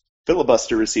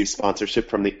Filibuster receives sponsorship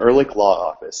from the Ehrlich Law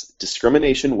Office,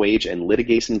 discrimination, wage, and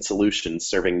litigation solutions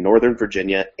serving Northern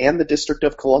Virginia and the District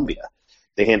of Columbia.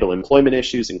 They handle employment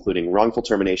issues, including wrongful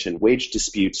termination, wage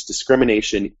disputes,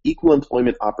 discrimination, equal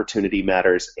employment opportunity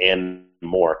matters, and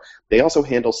more. They also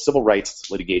handle civil rights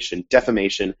litigation,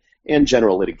 defamation, and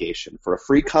general litigation. For a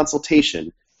free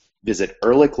consultation, visit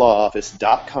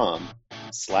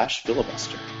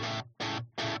ehrlichlawoffice.com/filibuster.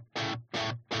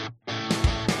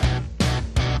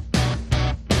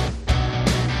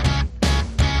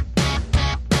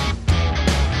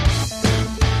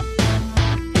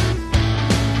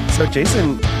 So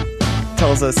Jason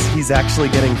tells us he's actually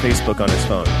getting Facebook on his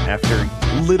phone after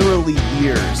literally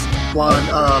years. One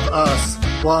of us.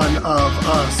 One of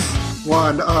us.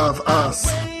 One of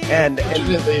us. And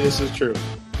Fortunately, this is true.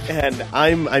 And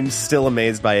I'm still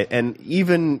amazed by it, and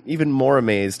even more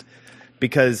amazed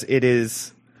because it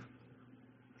is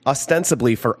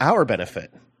ostensibly for our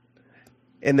benefit,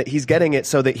 and that he's getting it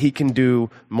so that he can do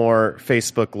more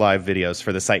Facebook Live videos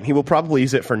for the site. And he will probably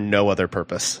use it for no other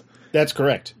purpose. That's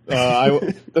correct.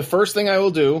 The first thing I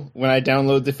will do when I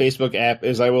download the Facebook app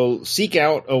is I will seek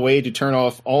out a way to turn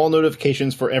off all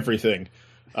notifications for everything.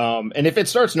 And if it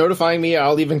starts notifying me,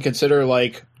 I'll even consider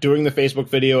like doing the Facebook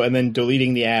video and then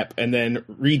deleting the app and then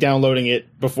re-downloading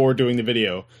it before doing the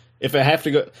video. If I have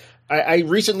to go, I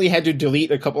recently had to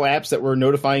delete a couple apps that were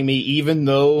notifying me even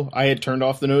though I had turned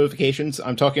off the notifications.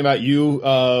 I'm talking about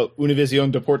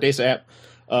Univision Deportes app.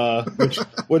 Which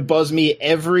would buzz me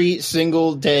every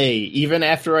single day, even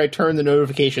after I turned the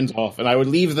notifications off. And I would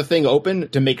leave the thing open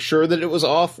to make sure that it was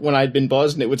off when I'd been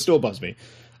buzzed, and it would still buzz me.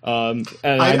 I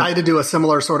had to do a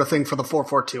similar sort of thing for the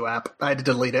 442 app. I had to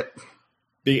delete it.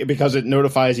 Because it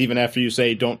notifies even after you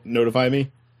say, don't notify me?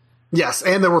 Yes,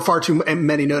 and there were far too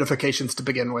many notifications to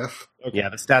begin with. Okay. Yeah,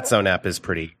 the StatZone app is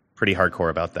pretty hardcore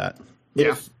about that.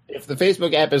 Yeah. If the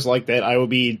Facebook app is like that, I will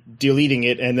be deleting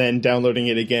it and then downloading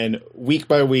it again week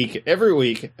by week, every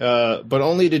week, but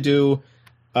only to do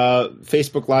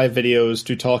Facebook Live videos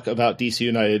to talk about DC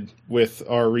United with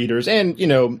our readers and,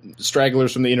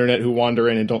 stragglers from the internet who wander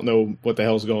in and don't know what the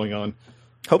hell's going on.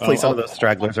 Hopefully some of those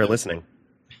stragglers are listening.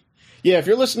 Yeah, if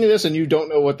you're listening to this and you don't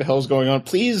know what the hell's going on,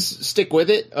 please stick with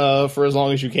it for as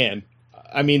long as you can.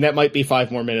 I mean, that might be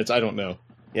 5 more minutes. I don't know.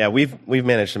 Yeah, we've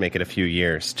managed to make it a few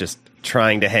years, just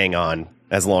trying to hang on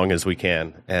as long as we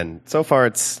can. And so far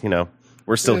it's,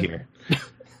 we're still here.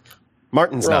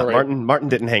 Martin's not. Right. Martin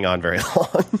didn't hang on very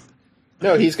long.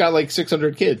 No, he's got like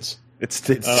 600 kids. It's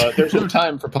there's no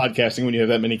time for podcasting when you have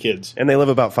that many kids. And they live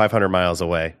about 500 miles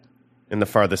away in the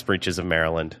farthest reaches of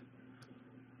Maryland.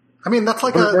 I mean, that's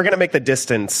like we're going to make the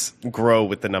distance grow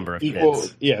with the number of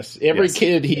kids. Yes. Every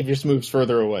kid, he just moves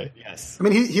further away. Yes. I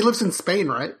mean, he lives in Spain,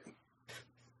 right?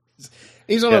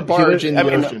 He's on a barge in the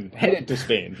ocean, headed to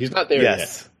Spain. He's not there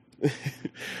yet.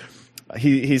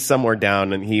 He's somewhere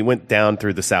down, and he went down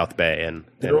through the South Bay, and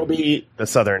there will be the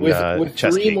southern. With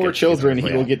 3 more children,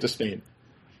 he will get to Spain.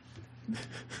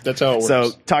 That's how it works.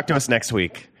 So, talk to us next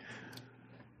week.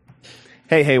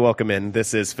 Hey, welcome in.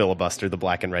 This is Filibuster, the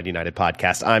Black and Red United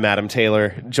podcast. I'm Adam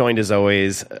Taylor, joined as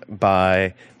always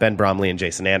by Ben Bromley and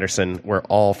Jason Anderson. We're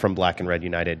all from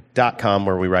blackandredunited.com,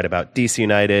 where we write about DC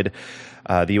United,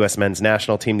 the U.S. men's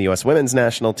national team, the U.S. women's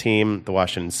national team, the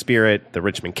Washington Spirit, the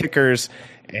Richmond Kickers,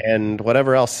 and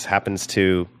whatever else happens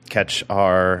to catch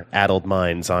our addled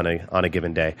minds on a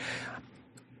given day.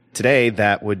 Today,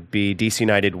 that would be DC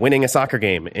United winning a soccer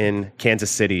game in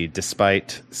Kansas City,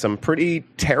 despite some pretty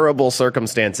terrible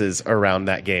circumstances around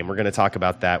that game. We're going to talk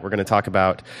about that. We're going to talk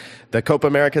about the Copa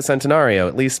America Centenario,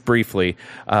 at least briefly,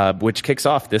 which kicks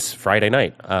off this Friday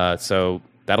night. So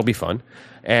that'll be fun.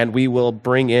 And we will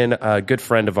bring in a good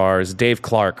friend of ours, Dave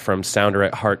Clark from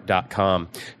SounderAtHeart.com,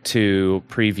 to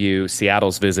preview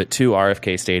Seattle's visit to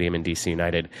RFK Stadium in DC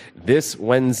United this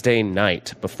Wednesday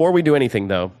night. Before we do anything,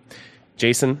 though,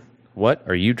 Jason, what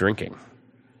are you drinking?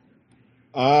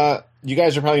 You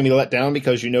guys are probably going to be let down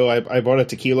because I bought a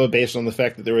tequila based on the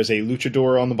fact that there was a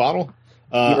luchador on the bottle.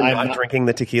 I'm not drinking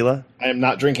the tequila? I am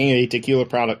not drinking a tequila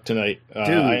product tonight.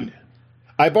 Dude.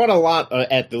 I bought a lot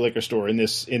at the liquor store in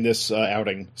this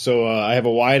outing, so I have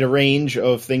a wide range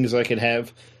of things I could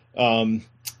have. And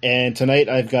tonight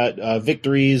I've got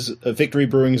Victory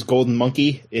Brewing's Golden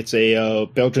Monkey. It's a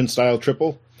Belgian-style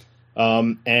triple.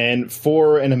 And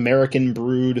for an American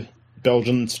brewed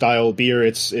Belgian style beer,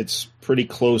 it's pretty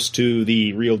close to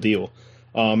the real deal.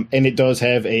 And it does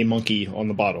have a monkey on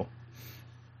the bottle.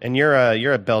 And you're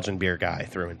a Belgian beer guy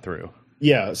through and through.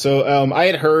 Yeah. So, I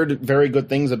had heard very good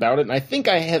things about it, and I think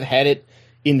I have had it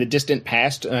in the distant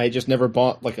past, and I just never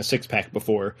bought like a 6-pack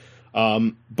before.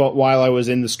 But while I was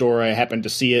in the store, I happened to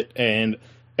see it, and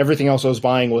Everything else I was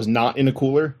buying was not in a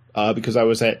cooler because I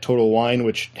was at Total Wine,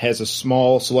 which has a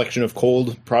small selection of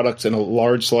cold products and a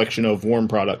large selection of warm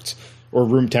products or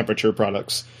room temperature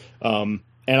products. And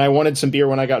I wanted some beer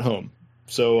when I got home.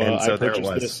 So I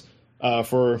purchased this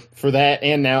for that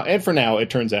and for now, it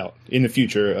turns out, in the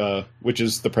future, which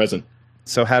is the present.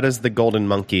 So how does the Golden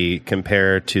Monkey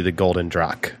compare to the Golden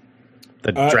Drac,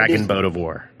 the Dragon Boat of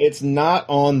War? It's not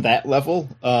on that level,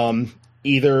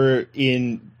 either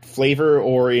in flavor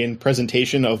or in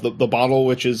presentation of the bottle,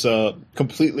 which is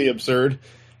completely absurd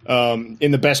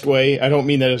in the best way. I don't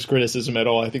mean that as criticism at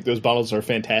all. I think those bottles are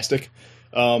fantastic.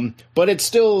 But it's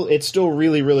still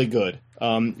really, really good.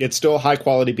 It's still a high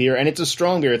quality beer, and it's a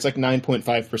strong beer. It's like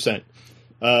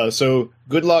 9.5%. So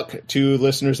good luck to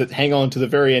listeners that hang on to the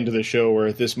very end of the show,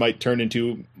 where this might turn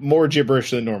into more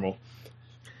gibberish than normal.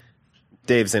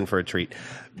 Dave's in for a treat.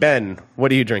 Ben,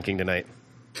 what are you drinking tonight?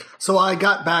 So I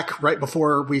got back right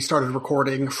before we started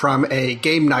recording from a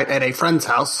game night at a friend's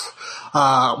house.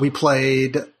 We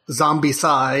played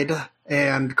Zombicide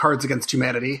and Cards Against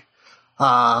Humanity.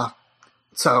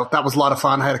 So that was a lot of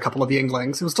fun. I had a couple of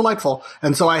Yinglings. It was delightful.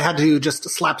 And so I had to just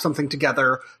slap something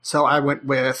together. So I went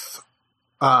with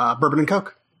bourbon and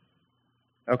Coke.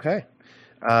 Okay.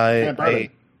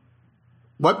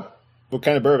 What? What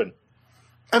kind of bourbon?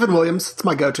 Evan Williams. It's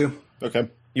my go-to. Okay.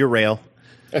 Your rail.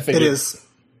 It is.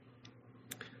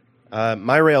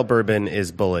 My rail bourbon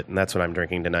is Bullet, and that's what I'm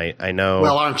drinking tonight. I know.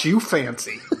 Well, aren't you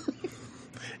fancy?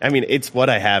 I mean, it's what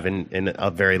I have in a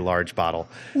very large bottle.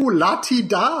 Ooh,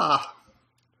 la-ti-da.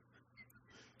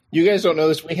 You guys don't know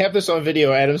this. We have this on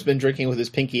video. Adam's been drinking with his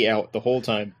pinky out the whole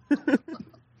time.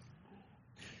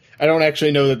 I don't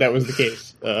actually know that was the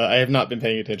case. I have not been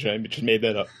paying attention. I just made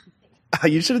that up.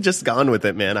 You should have just gone with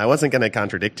it, man. I wasn't going to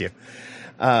contradict you.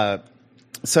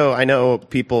 So I know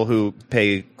people who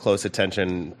pay close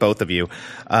attention, both of you,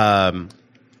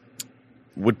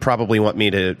 would probably want me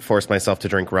to force myself to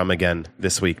drink rum again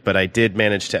this week, but I did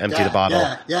manage to empty the bottle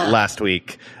last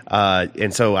week.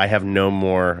 And so I have no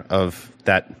more of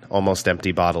that almost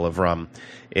empty bottle of rum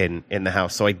in the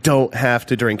house. So I don't have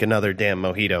to drink another damn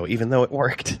mojito, even though it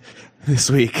worked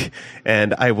this week.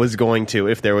 And I was going to,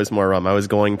 if there was more rum, I was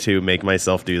going to make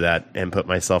myself do that and put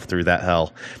myself through that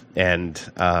hell. And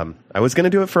I was going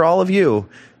to do it for all of you,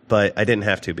 but I didn't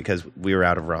have to because we were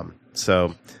out of rum.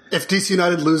 So if DC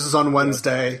United loses on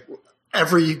Wednesday,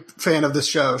 every fan of this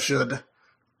show should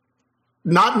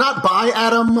not buy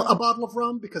Adam a bottle of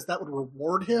rum because that would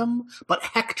reward him, but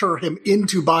hector him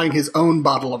into buying his own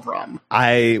bottle of rum.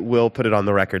 I will put it on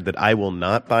the record that I will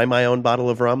not buy my own bottle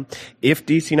of rum. If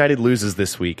DC United loses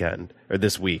this weekend, or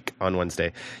this week on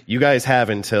Wednesday, you guys have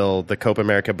until the Copa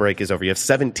America break is over. You have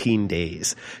 17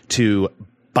 days to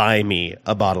buy me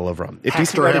a bottle of rum. If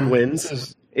DC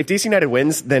United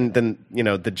wins, then you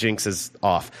know the jinx is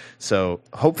off. So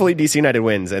hopefully DC United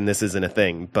wins and this isn't a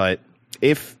thing. But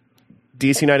if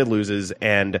DC United loses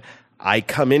and I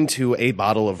come into a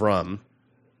bottle of rum,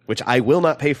 which I will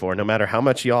not pay for, no matter how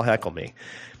much y'all heckle me,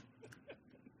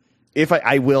 if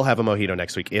I will have a mojito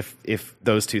next week if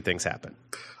those two things happen.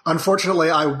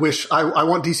 Unfortunately, I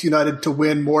want DC United to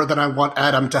win more than I want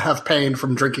Adam to have pain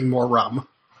from drinking more rum.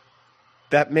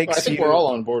 That makes I think we're all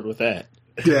on board with that.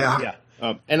 Yeah.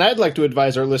 And I'd like to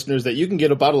advise our listeners that you can get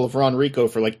a bottle of Ron Rico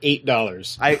for like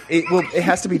 $8. It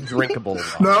has to be drinkable.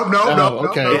 No.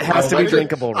 Okay. It has to be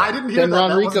drinkable. I didn't hear then that.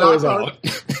 Ron Rico is out.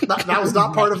 That was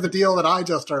not part of the deal that I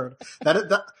just heard.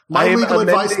 I am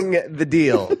amending the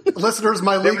deal. Listeners,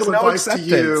 my legal advice to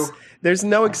you. There's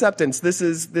no acceptance. This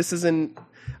is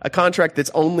a contract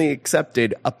that's only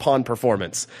accepted upon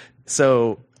performance.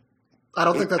 So I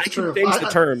don't think that's true. Change the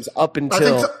terms up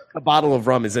until a bottle of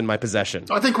rum is in my possession.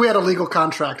 I think we had a legal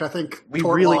contract. I think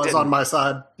tort really law is on my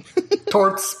side.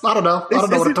 Torts. I don't know. I don't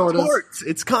know what a tort is.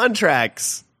 It's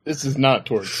contracts. This is not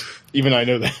torts. Even I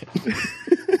know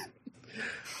that.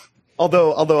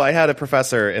 Although I had a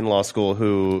professor in law school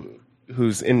who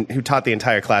taught the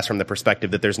entire class from the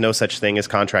perspective that there's no such thing as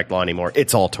contract law anymore.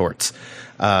 It's all torts.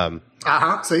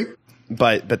 See?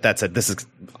 But that's it. This is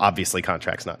obviously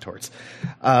contracts, not torts.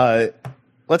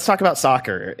 Let's talk about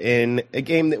soccer in a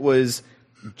game that was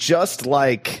just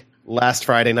like last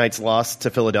Friday night's loss to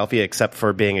Philadelphia, except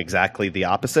for being exactly the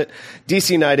opposite. DC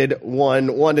United won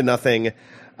 1-0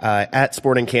 at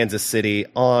Sporting Kansas City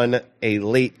on a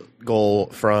late goal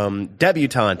from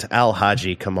debutant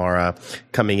Al-Haji Kamara,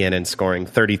 coming in and scoring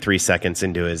 33 seconds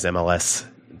into his MLS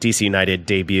DC United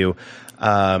debut.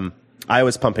 I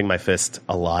was pumping my fist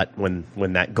a lot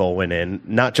when that goal went in,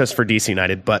 not just for DC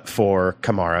United, but for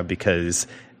Kamara, because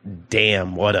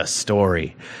damn, what a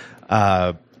story.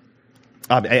 I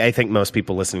think most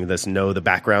people listening to this know the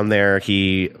background there.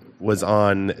 He was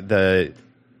on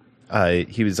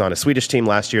he was on a Swedish team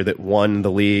last year that won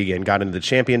the league and got into the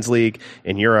Champions League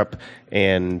in Europe,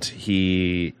 and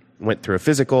he went through a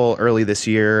physical early this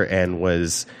year and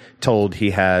was told he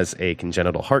has a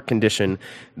congenital heart condition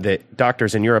that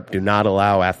doctors in Europe do not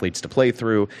allow athletes to play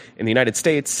through. In the United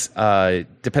States,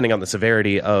 depending on the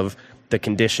severity of the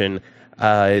condition,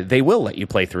 they will let you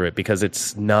play through it because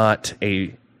it's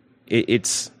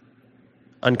it's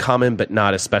uncommon but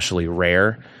not especially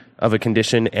rare of a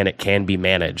condition, and it can be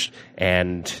managed.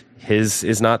 And his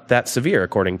is not that severe,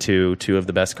 according to two of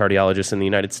the best cardiologists in the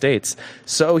United States.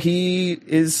 So he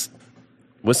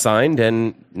was signed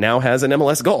and now has an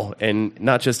MLS goal, and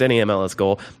not just any MLS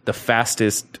goal, the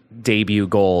fastest debut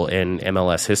goal in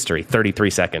MLS history,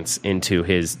 33 seconds into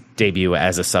his debut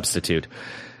as a substitute.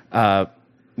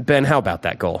 Ben, how about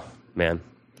that goal, man?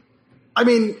 I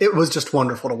mean, it was just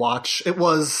wonderful to watch. It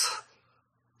was,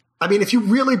 I mean, if you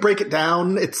really break it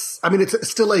down, it's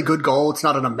still a good goal. It's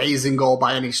not an amazing goal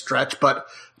by any stretch, but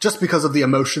just because of the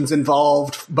emotions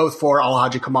involved, both for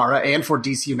Al-Haji Kamara and for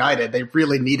DC United, they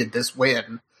really needed this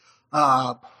win.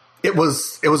 It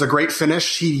was a great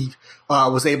finish. He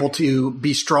was able to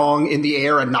be strong in the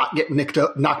air and not get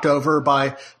knocked over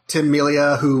by Tim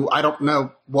Melia, who I don't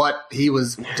know what he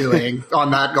was doing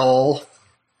on that goal.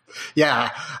 Yeah,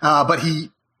 but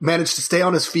he managed to stay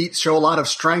on his feet, show a lot of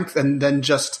strength, and then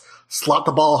just slot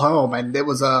the ball home. And it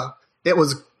was a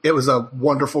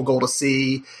wonderful goal to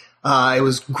see. It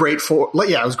was great for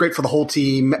the whole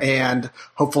team, and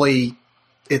hopefully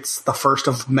it's the first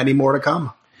of many more to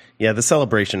come. Yeah, the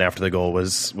celebration after the goal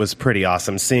was pretty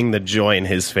awesome. Seeing the joy in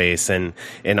his face and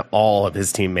in all of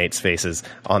his teammates' faces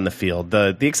on the field.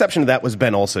 The exception to that was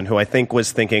Ben Olsen, who I think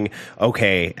was thinking,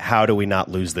 okay, how do we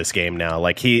not lose this game now?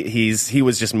 Like he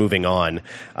was just moving on,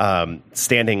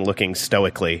 standing looking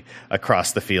stoically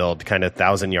across the field, kind of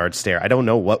 1,000-yard stare. I don't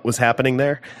know what was happening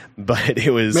there, but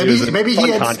it was a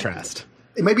fun contrast.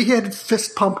 Maybe he had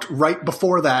fist pumped right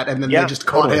before that, and then they just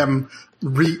caught him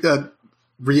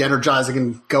re-energizing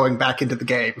and going back into the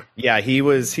game. Yeah, he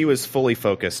was fully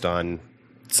focused on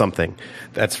something,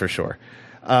 that's for sure.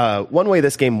 One way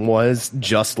this game was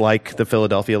just like the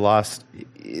Philadelphia loss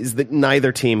is that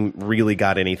neither team really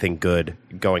got anything good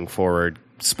going forward.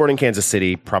 Sporting Kansas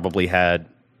City probably had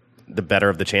the better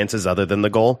of the chances other than the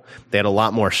goal. They had a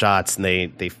lot more shots, and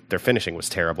their finishing was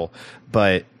terrible.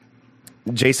 But,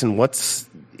 Jason,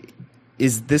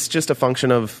 is this just a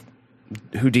function of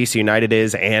who DC United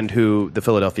is and who the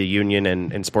Philadelphia Union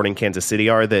and Sporting Kansas City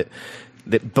are, that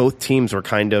both teams were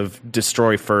kind of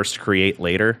destroy first, create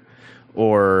later?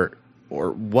 Or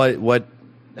what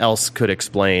else could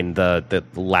explain the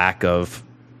lack of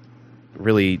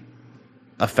really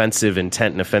offensive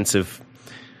intent and offensive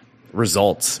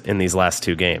results in these last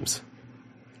two games?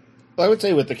 Well, I would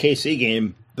say with the KC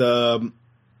game,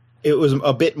 it was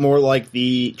a bit more like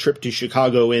the trip to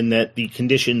Chicago in that the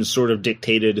conditions sort of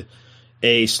dictated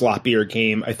a sloppier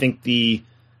game. I think the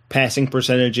passing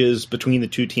percentages between the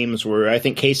two teams were, I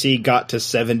think KC got to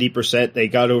 70%. They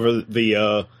got over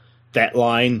that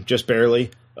line just barely.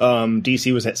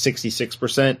 DC was at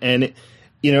 66%. And,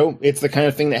 it's the kind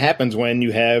of thing that happens when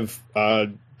you have a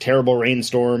terrible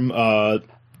rainstorm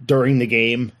during the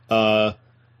game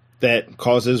that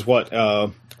causes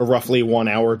a roughly 1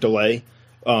 hour delay.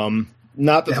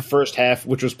 Not that the first half,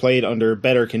 which was played under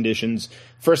better conditions,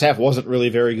 first half wasn't really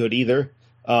very good either.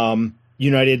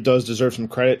 United does deserve some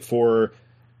credit for,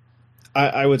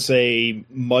 I would say,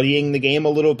 muddying the game a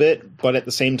little bit, but at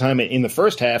the same time, in the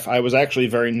first half, I was actually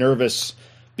very nervous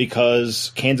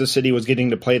because Kansas City was getting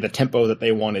to play the tempo that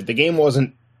they wanted. The game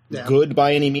wasn't good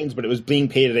by any means, but it was being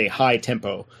played at a high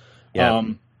tempo. Yeah.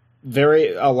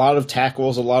 A lot of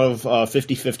tackles, a lot of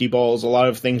 50-50 balls, a lot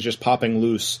of things just popping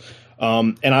loose.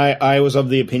 And I was of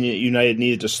the opinion that United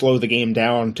needed to slow the game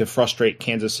down to frustrate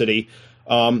Kansas City.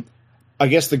 I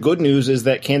guess the good news is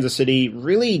that Kansas City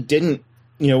really didn't,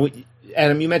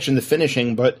 Adam, you mentioned the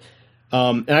finishing, but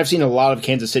and I've seen a lot of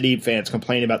Kansas City fans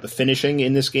complain about the finishing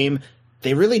in this game.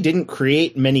 They really didn't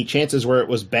create many chances where it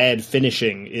was bad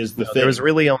finishing is the thing. There was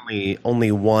really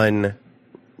only one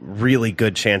really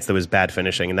good chance that was bad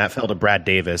finishing, and that fell to Brad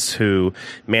Davis, who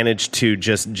managed to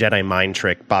just Jedi mind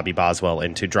trick Bobby Boswell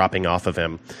into dropping off of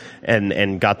him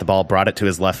and got the ball, brought it to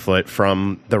his left foot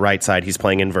from the right side. He's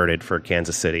playing inverted for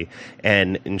Kansas City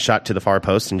and shot to the far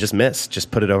post and just missed, just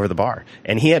put it over the bar.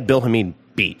 And he had Bill Hamid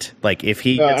beat. Like, if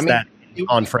he gets that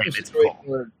on frame, it's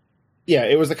goal. Yeah,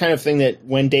 it was the kind of thing that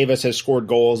when Davis has scored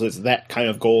goals, it's that kind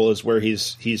of goal is where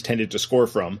he's tended to score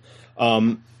from.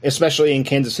 Especially in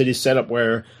Kansas City's setup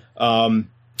where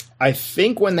I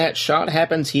think when that shot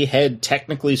happens, he had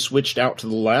technically switched out to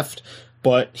the left,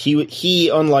 but he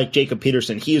unlike Jacob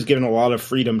Peterson, he was given a lot of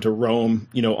freedom to roam,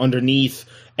 underneath,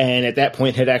 and at that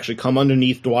point had actually come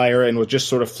underneath Dwyer and was just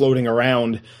sort of floating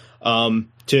around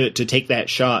to take that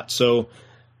shot. So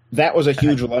that was a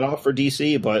huge let-off for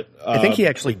DC, but I think he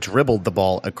actually dribbled the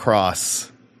ball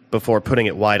across before putting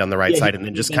it wide on the right side and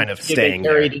then just kind of staying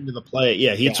there. Carried into the play.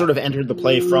 Yeah, he sort of entered the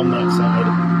play from that side.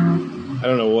 I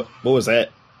don't know, what was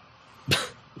that?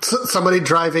 Somebody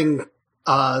driving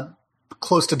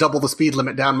close to double the speed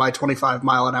limit down my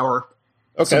 25-mile-an-hour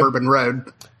suburban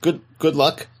road. Good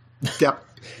luck. Yep.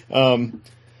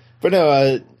 But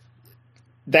no,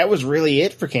 that was really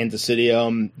it for Kansas City.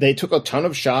 They took a ton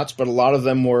of shots, but a lot of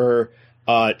them were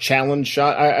challenge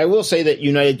shot. I will say that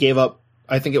United gave up,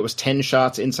 I think it was 10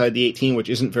 shots inside the 18, which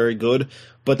isn't very good,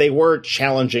 but they were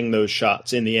challenging those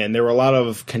shots in the end. There were a lot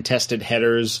of contested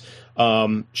headers,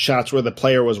 shots where the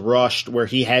player was rushed, where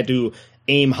he had to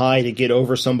aim high to get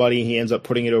over somebody. He ends up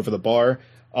putting it over the bar.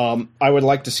 I would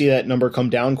like to see that number come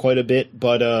down quite a bit,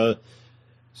 but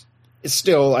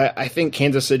still, I think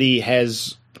Kansas City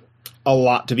has a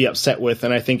lot to be upset with,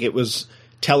 and I think it was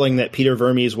telling that Peter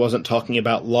Vermes wasn't talking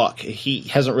about luck. He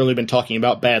hasn't really been talking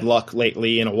about bad luck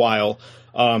lately in a while.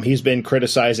 He's been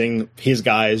criticizing his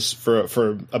guys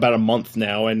for about a month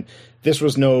now, and it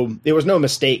was no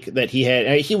mistake that he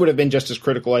had. He would have been just as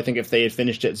critical, I think, if they had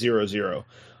finished at 0-0.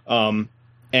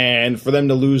 And for them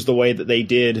to lose the way that they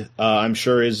did, I'm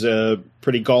sure is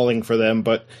pretty galling for them.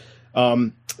 But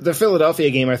the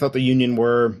Philadelphia game, I thought the Union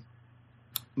were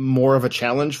more of a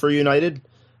challenge for United,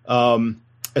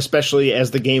 especially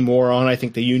as the game wore on. I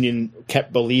think the Union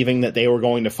kept believing that they were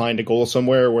going to find a goal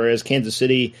somewhere, whereas Kansas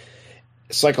City,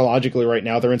 psychologically right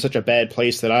now, they're in such a bad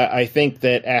place that I think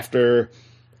that after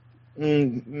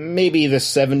maybe the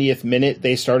 70th minute,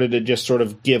 they started to just sort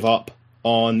of give up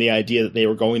on the idea that they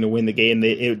were going to win the game.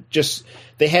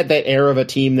 They had that air of a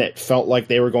team that felt like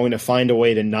they were going to find a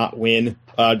way to not win,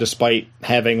 despite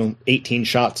having 18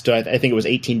 shots to, I think it was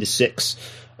 18-6.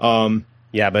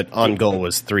 Yeah, but on goal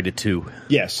was 3-2.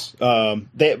 Yes. But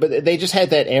they just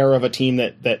had that air of a team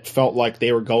that felt like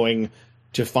they were going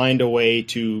to find a way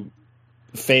to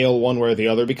fail one way or the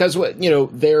other, because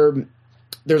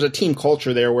there's a team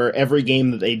culture there where every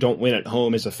game that they don't win at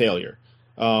home is a failure.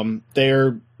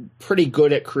 They're pretty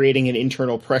good at creating an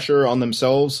internal pressure on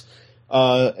themselves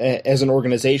as an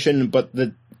organization, but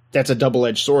that's a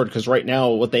double-edged sword, because right now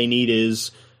what they need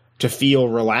is to feel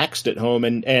relaxed at home,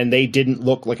 and they didn't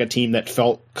look like a team that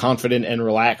felt confident and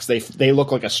relaxed. They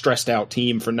look like a stressed-out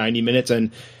team for 90 minutes,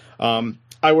 and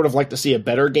I would have liked to see a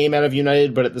better game out of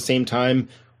United, but at the same time,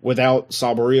 without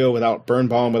Saborio, without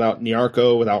Birnbaum, without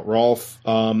Nyarko, without Rolf,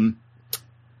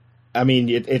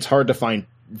 it's hard to find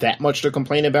that much to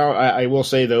complain about. I will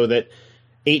say, though, that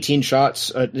 18 shot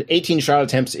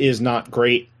attempts is not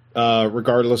great,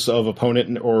 regardless of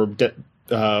opponent or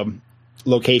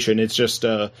location. It's just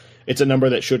it's a number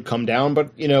that should come down.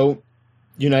 But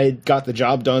United got the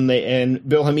job done. And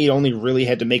Bill Hamid only really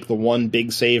had to make the one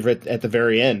big save at the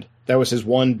very end. That was his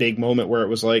one big moment where it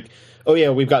was like, oh yeah,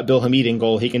 we've got Bill Hamid in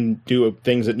goal. He can do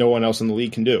things that no one else in the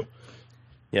league can do.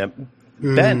 Yeah.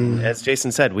 Ben, as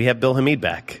Jason said, we have Bill Hamid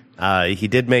back. He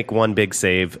did make one big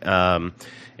save, and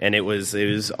it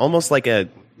was almost like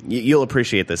you'll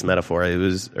appreciate this metaphor.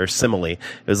 Or simile. It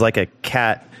was like a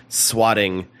cat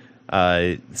swatting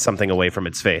something away from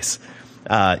its face.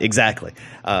 Exactly.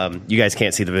 You guys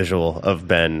can't see the visual of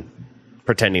Ben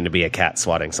pretending to be a cat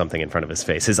swatting something in front of his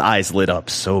face. His eyes lit up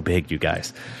so big, you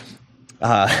guys.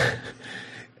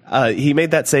 He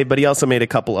made that save, but he also made a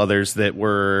couple others that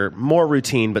were more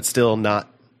routine, but still not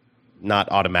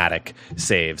automatic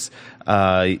saves.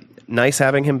 Nice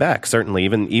having him back, certainly,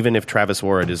 even if Travis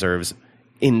Worra deserves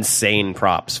insane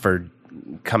props for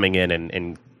coming in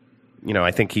and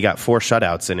I think he got 4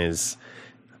 shutouts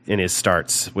in his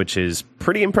starts, which is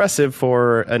pretty impressive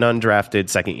for an undrafted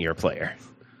second-year player.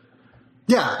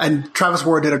 Yeah, and Travis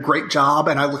Worra did a great job,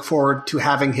 and I look forward to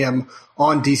having him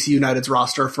on DC United's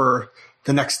roster for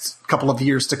the next couple of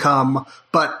years to come.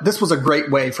 But this was a great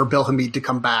way for Bill Hamid to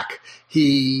come back.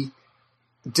 He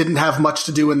didn't have much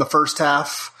to do in the first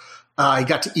half. He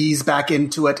got to ease back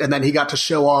into it, and then he got to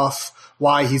show off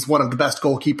why he's one of the best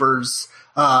goalkeepers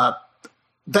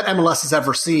that MLS has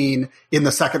ever seen in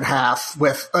the second half,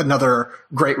 with another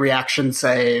great reaction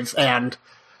save. And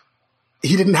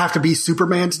he didn't have to be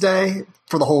Superman today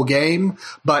for the whole game,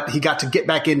 but he got to get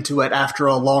back into it after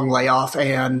a long layoff,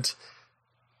 and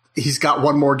he's got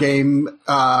one more game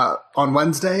on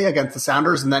Wednesday against the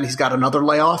Sounders, and then he's got another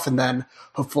layoff, and then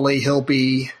hopefully he'll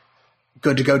be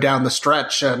good to go down the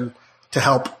stretch and to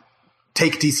help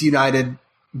take DC United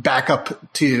back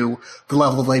up to the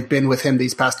level they've been with him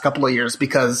these past couple of years,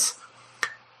 because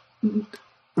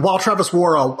while Travis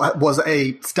Worrell was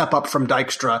a step up from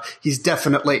Dykstra, he's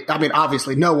definitely, I mean,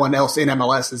 obviously no one else in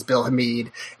MLS is Bill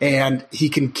Hamid, and he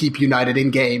can keep United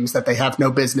in games that they have no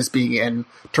business being in,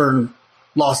 turn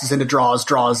losses into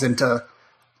draws into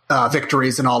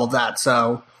victories and all of that.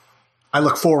 So I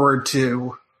look forward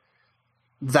to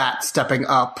that stepping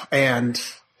up and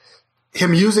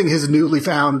him using his newly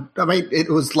found, I mean, it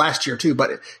was last year too,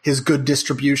 but his good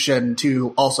distribution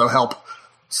to also help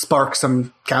spark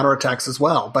some counterattacks as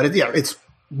well. But it's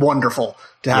wonderful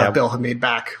to have Bill Hamid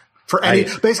back for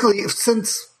basically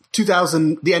since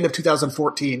the end of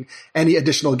 2014, any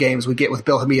additional games we get with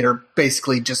Bill Hamid are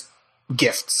basically just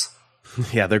gifts.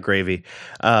 Yeah, they're gravy.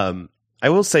 I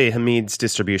will say Hamid's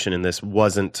distribution in this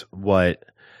wasn't what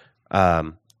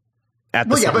at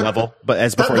the same level, but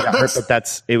as before he got hurt.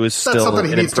 But it was still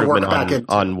an improvement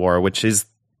on War, which is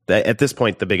at this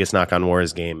point the biggest knock on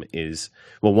War's game is,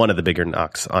 well, one of the bigger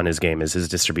knocks on his game is his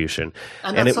distribution,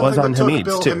 and it was on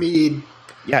Hamid's too.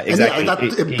 Yeah,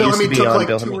 exactly. Bill Hamid took like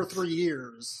 2 or 3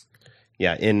 years.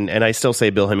 Yeah, and I still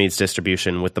say Bill Hamid's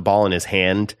distribution with the ball in his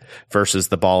hand versus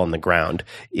the ball on the ground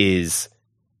is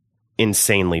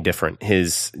insanely different.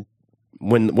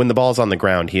 When the ball's on the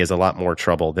ground, he has a lot more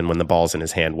trouble than when the ball's in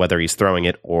his hand. Whether he's throwing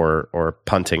it or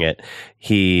punting it,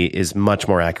 he is much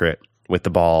more accurate with the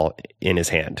ball in his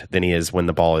hand than he is when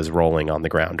the ball is rolling on the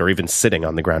ground or even sitting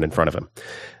on the ground in front of him.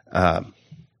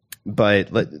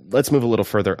 But let's move a little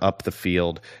further up the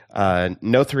field.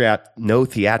 No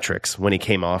theatrics when he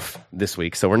came off this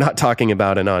week, so we're not talking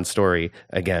about a non-story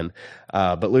again.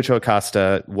 But Lucho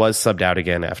Acosta was subbed out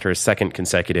again after his second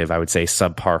consecutive, I would say,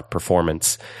 subpar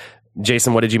performance.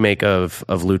 Jason, what did you make of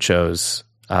Lucho's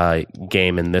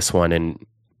game in this one, and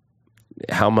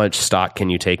how much stock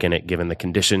can you take in it given the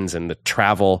conditions and the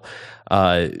travel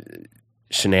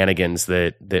shenanigans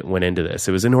that went into this?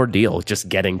 It was an ordeal just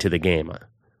getting to the game.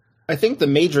 I think the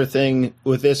major thing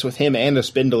with him and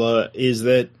Espindola is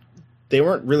that they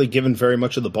weren't really given very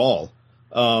much of the ball.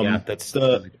 That's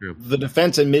really true. The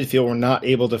defense and midfield were not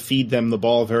able to feed them the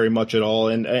ball very much at all.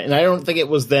 And I don't think it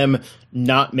was them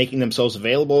not making themselves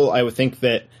available. I would think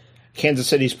that Kansas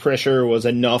City's pressure was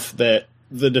enough that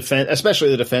the defense,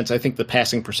 especially the defense, I think the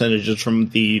passing percentages from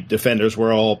the defenders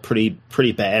were all pretty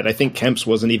bad. I think Kemp's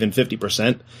wasn't even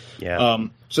 50%. Yeah.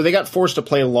 So they got forced to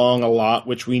play long a lot,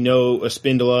 which we know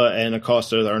Espindola and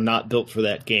Acosta are not built for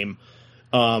that game.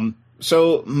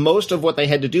 So most of what they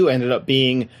had to do ended up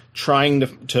being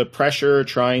trying to pressure,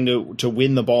 trying to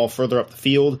win the ball further up the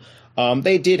field.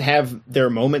 They did have their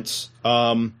moments,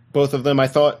 both of them, I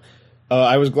thought.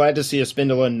 I was glad to see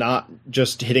Espindola not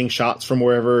just hitting shots from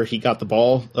wherever he got the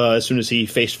ball. As soon as he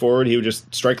faced forward, he would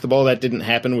just strike the ball. That didn't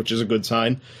happen, which is a good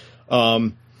sign.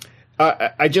 I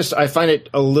find it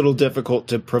a little difficult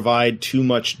to provide too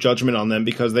much judgment on them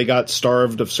because they got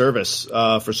starved of service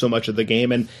for so much of the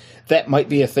game, and that might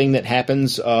be a thing that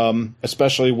happens,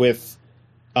 especially with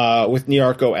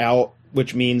Nyarko out,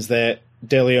 which means that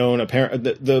De Leon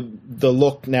the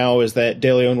look now is that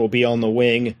De Leon will be on the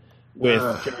wing with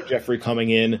Jared Jeffrey coming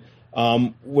in,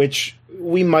 which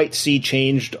we might see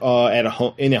changed in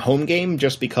a home game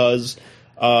just because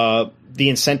the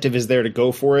incentive is there to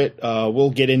go for it.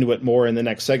 We'll get into it more in the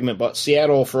next segment, but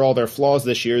Seattle, for all their flaws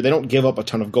this year, they don't give up a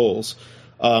ton of goals.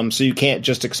 So you can't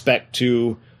just expect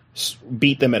to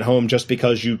beat them at home just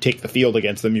because you take the field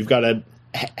against them. You've got to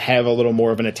have a little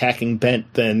more of an attacking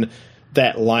bent than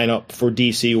that lineup for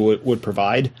DC would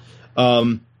provide.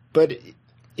 But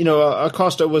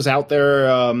Acosta was out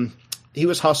there. He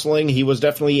was hustling. He was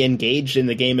definitely engaged in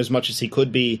the game as much as he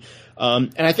could be.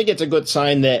 And I think it's a good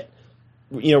sign that,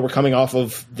 we're coming off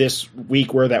of this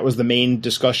week where that was the main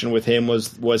discussion with him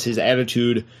was his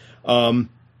attitude.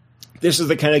 This is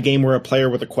the kind of game where a player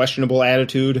with a questionable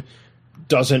attitude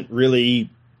doesn't really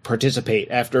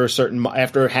participate after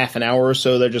half an hour or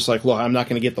so. They're just like, look, I'm not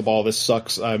going to get the ball. This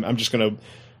sucks. I'm just going to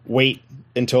wait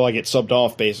until I get subbed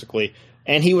off, basically.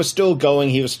 And he was still going.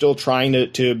 He was still trying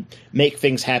to make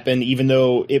things happen, even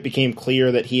though it became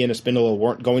clear that he and Espindola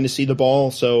weren't going to see the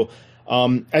ball. So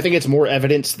I think it's more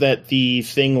evidence that the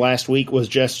thing last week was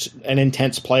just an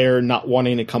intense player not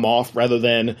wanting to come off rather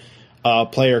than a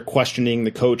player questioning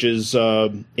the coach's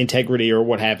integrity or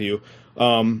what have you.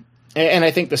 And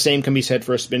I think the same can be said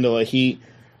for Espindola. He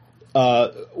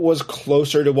was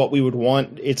closer to what we would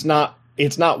want. It's not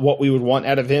what we would want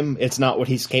out of him. It's not what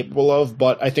he's capable of,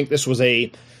 but I think this was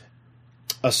a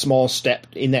small step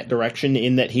in that direction,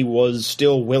 in that he was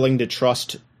still willing to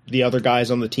trust the other guys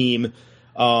on the team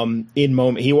in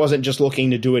moment. He wasn't just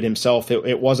looking to do it himself.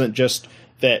 It wasn't just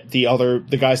that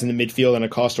the guys in the midfield and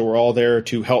Acosta were all there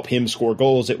to help him score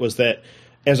goals. It was that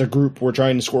as a group, we're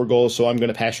trying to score goals, so I'm going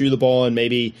to pass you the ball, and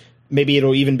maybe maybe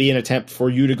it'll even be an attempt for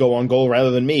you to go on goal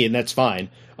rather than me, and that's fine.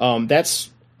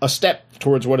 That's a step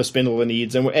towards what Espindola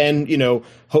needs, and you know,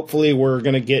 hopefully we're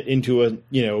going to get into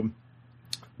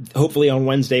hopefully on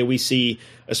Wednesday we see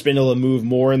Espindola move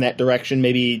more in that direction,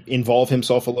 maybe involve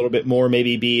himself a little bit more,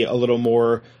 maybe be a little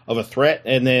more of a threat,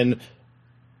 and then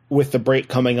with the break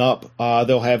coming up,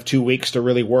 they'll have 2 weeks to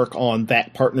really work on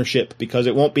that partnership, because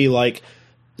it won't be like,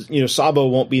 you know, Sabo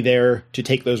won't be there to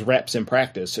take those reps in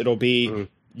practice. It'll be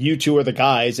you two are the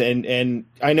guys, and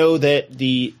I know that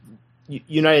the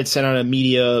United sent out a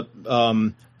media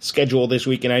schedule this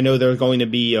week, and I know there's going to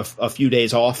be a few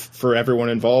days off for everyone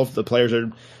involved. The players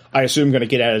are, I assume, going to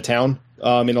get out of town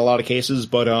in a lot of cases,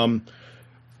 but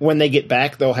when they get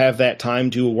back, they'll have that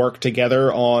time to work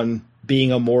together on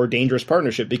being a more dangerous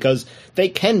partnership, because they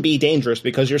can be dangerous,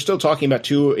 because you're still talking about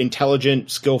two intelligent,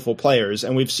 skillful players,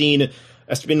 and we've seen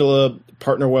Espindola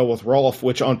partner well with Rolf,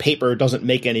 which on paper doesn't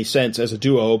make any sense as a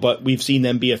duo, but we've seen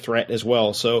them be a threat as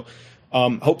well. So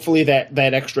hopefully that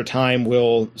extra time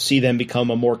will see them become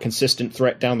a more consistent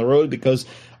threat down the road, because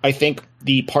I think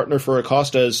the partner for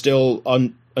Acosta is still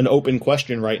an open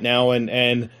question right now,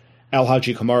 and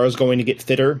Al-Haji Kamara is going to get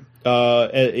fitter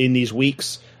in these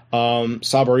weeks.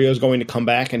 Sabarillo is going to come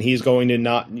back, and he's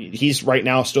right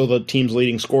now still the team's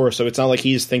leading scorer, so it's not like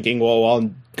he's thinking, well,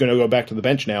 I'm going to go back to the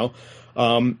bench now.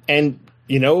 And,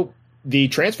 you know, the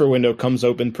transfer window comes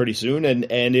open pretty soon,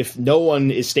 and if no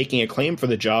one is staking a claim for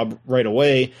the job right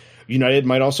away, United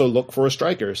might also look for a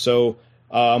striker. So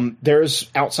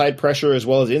there's outside pressure as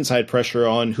well as inside pressure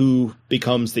on who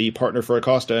becomes the partner for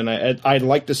Acosta, and I'd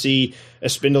like to see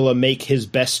Espindola make his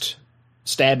best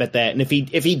stab at that. And if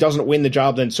he doesn't win the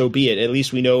job, then so be it. At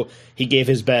least we know he gave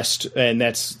his best, and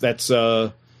that's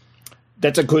a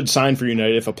good sign for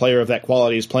United. If a player of that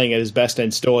quality is playing at his best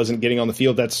and still isn't getting on the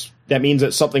field, that means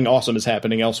that something awesome is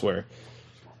happening elsewhere.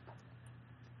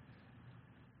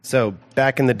 So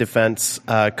back in the defense,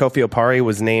 Kofi Opari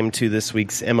was named to this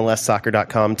week's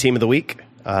MLSsoccer.com Team of the Week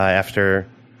after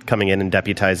coming in and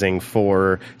deputizing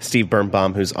for Steve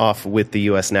Birnbaum, who's off with the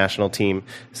U.S. national team.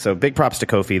 So big props to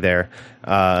Kofi there.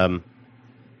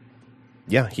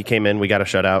 He came in. We got a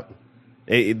shutout.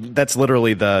 That's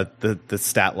literally the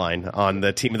stat line on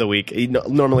the Team of the Week.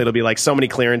 Normally it'll be like so many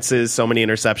clearances, so many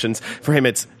interceptions. For him,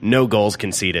 it's no goals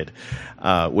conceded,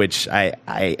 which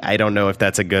I don't know if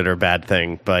that's a good or bad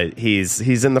thing, but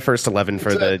he's in the first 11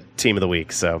 for the Team of the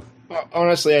Week. So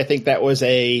honestly, I think that was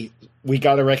we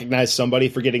got to recognize somebody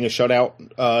for getting a shutout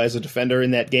as a defender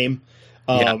in that game.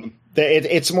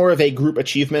 It's more of a group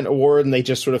achievement award, and they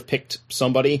just sort of picked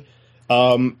somebody.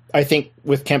 I think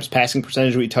with Kemp's passing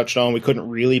percentage we touched on, we couldn't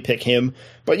really pick him,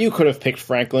 but you could have picked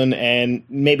Franklin, and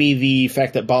maybe the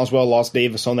fact that Boswell lost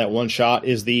Davis on that one shot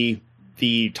is the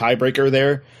tiebreaker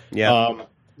there. Yeah.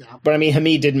 But I mean,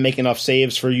 Hamid didn't make enough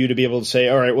saves for you to be able to say,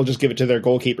 all right, we'll just give it to their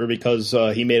goalkeeper because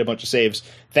he made a bunch of saves.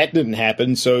 That didn't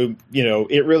happen. So, you know,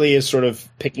 it really is sort of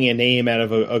picking a name out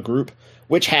of a group,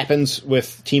 which happens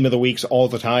with Team of the Weeks all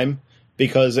the time,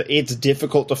 because it's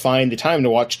difficult to find the time to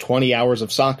watch 20 hours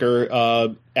of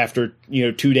soccer after,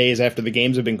 2 days after the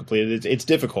games have been completed. It's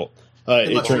difficult,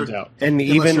 it turns out. And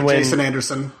Unless even you're when Jason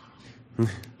Anderson.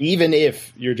 Even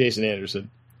if you're Jason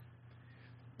Anderson.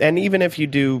 And even if you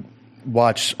do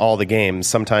watch all the games,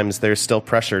 sometimes there's still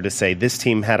pressure to say this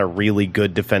team had a really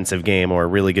good defensive game or a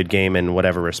really good game in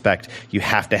whatever respect. You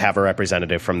have to have a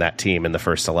representative from that team in the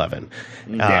first 11.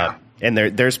 Yeah. And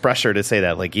there's pressure to say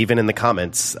that. Like, even in the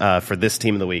comments for this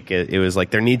Team of the Week, it was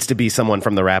like there needs to be someone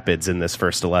from the Rapids in this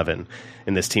first 11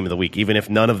 in this Team of the Week. Even if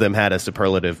none of them had a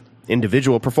superlative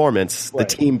individual performance, The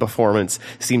team performance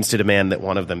seems to demand that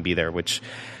one of them be there, which,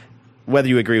 whether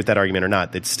you agree with that argument or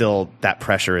not, it's still, that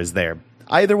pressure is there.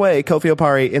 Either way, Kofi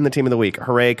Opari in the Team of the Week.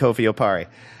 Hooray, Kofi Opari.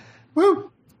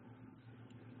 Woo!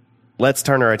 Let's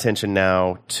turn our attention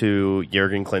now to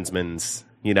Jurgen Klinsmann's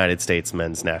United States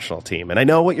men's national team. And I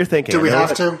know what you're thinking. Do we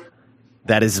have to?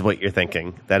 That is what you're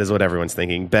thinking. That is what everyone's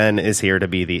thinking. Ben is here to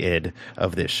be the id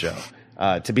of this show.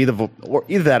 To be or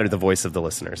either that or the voice of the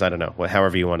listeners. I don't know.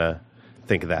 However you want to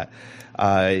think of that.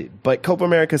 But Copa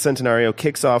America Centenario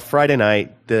kicks off Friday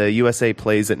night. The USA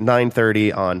plays at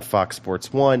 9:30 on Fox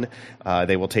Sports 1.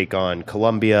 They will take on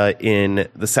Colombia in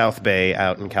the South Bay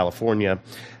out in California.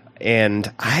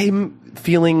 And I'm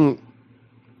feeling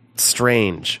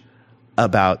strange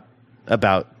about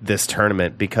this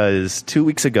tournament, because 2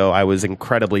 weeks ago I was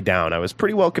incredibly down. I was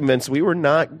pretty well convinced we were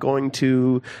not going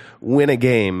to win a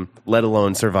game, let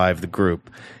alone survive the group.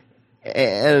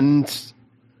 And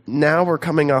now we're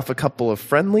coming off a couple of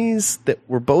friendlies that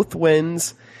were both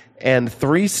wins and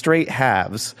 3 straight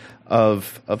halves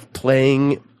of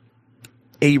playing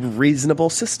a reasonable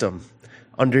system.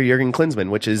 under Jurgen Klinsmann,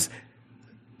 which is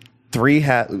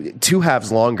 2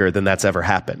 halves longer than that's ever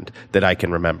happened that I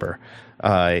can remember,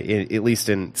 at least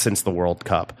since the World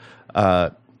Cup.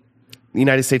 The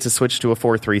United States has switched to a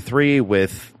 4-3-3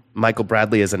 with Michael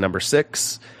Bradley as a number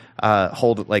 6,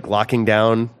 locking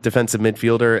down defensive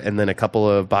midfielder, and then a couple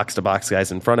of box-to-box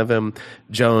guys in front of him.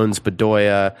 Jones,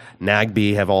 Bedoya,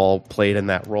 Nagbe have all played in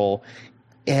that role.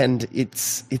 And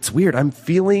it's weird. I'm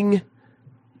feeling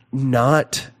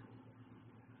not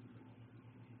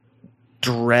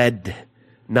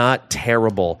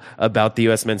terrible about the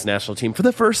U.S. men's national team for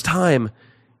the first time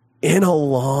in a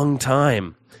long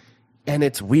time. And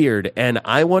it's weird. And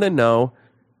I want to know,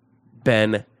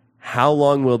 Ben, how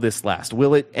long will this last?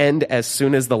 Will it end as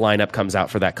soon as the lineup comes out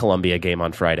for that Colombia game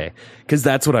on Friday? Because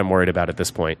that's what I'm worried about at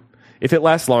this point. If it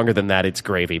lasts longer than that, it's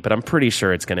gravy. But I'm pretty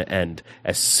sure it's going to end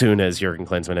as soon as Jurgen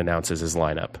Klinsmann announces his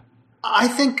lineup. I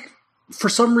think for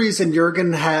some reason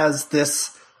Jurgen has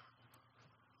this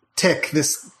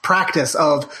practice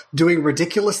of doing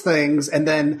ridiculous things, and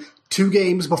then 2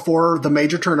 games before the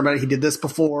major tournament, he did this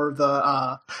before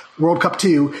the World Cup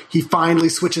 2, he finally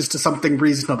switches to something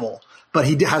reasonable. But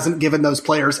he hasn't given those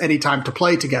players any time to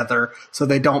play together, so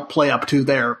they don't play up to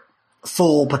their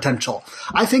full potential.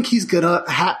 I think he's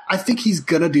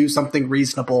gonna do something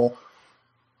reasonable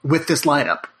with this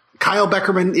lineup. Kyle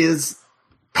Beckerman is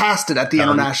past it at the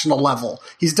international level.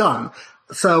 He's done.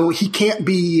 So he can't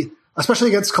be, especially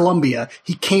against Colombia,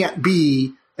 he can't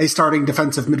be a starting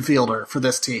defensive midfielder for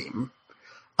this team.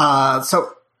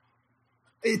 So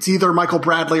it's either Michael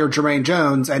Bradley or Jermaine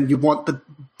Jones, and you want the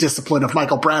discipline of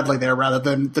Michael Bradley there rather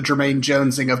than the Jermaine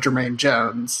Jonesing of Jermaine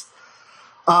Jones.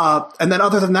 And then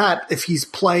other than that, if he's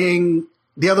playing,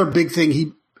 the other big thing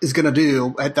he is going to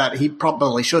do that he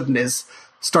probably shouldn't is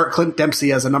start Clint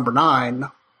Dempsey as a number 9.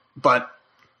 But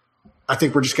I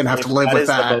think we're just going to have to live with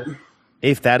that.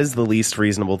 If that is the least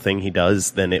reasonable thing he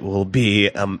does, then it will be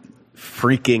a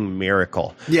freaking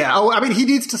miracle. Yeah. Oh, I mean, he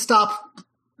needs to stop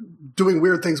doing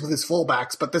weird things with his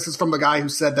fullbacks, but this is from the guy who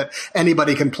said that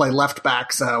anybody can play left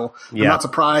back. So I'm not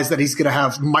surprised that he's going to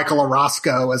have Michael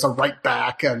Orozco as a right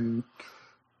back, and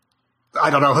I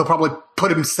don't know, he'll probably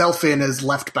put himself in as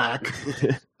left back.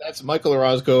 That's Michael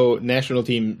Orozco, national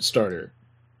team starter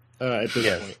at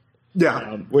this point.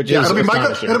 Yeah, which is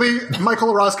it'll be Michael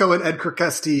Orozco and Edgar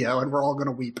Castillo, and we're all going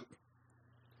to weep.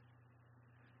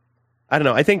 I don't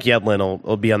know. I think Yedlin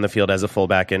will be on the field as a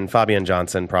fullback, and Fabian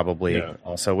Johnson probably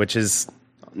also, which is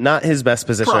not his best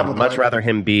position. I'd much rather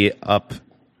him be up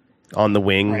on the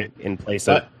wing in place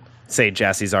of, say,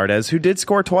 Jassy Zardes, who did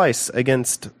score twice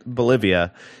against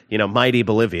Bolivia, mighty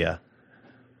Bolivia.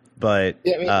 But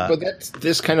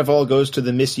this kind of all goes to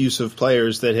the misuse of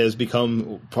players that has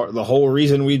become the whole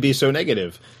reason we'd be so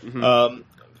negative. Mm-hmm.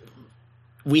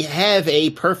 We have a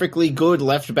perfectly good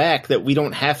left back that we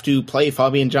don't have to play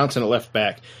Fabian Johnson at left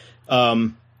back.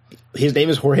 His name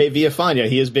is Jorge Villafana.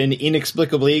 He has been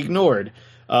inexplicably ignored.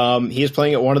 He is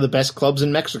playing at one of the best clubs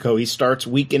in Mexico. He starts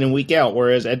week in and week out,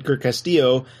 whereas Edgar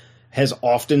Castillo has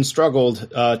often struggled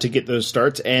to get those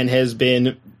starts and has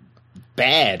been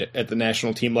bad at the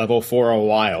national team level for a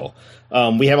while.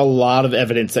 We have a lot of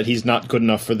evidence that he's not good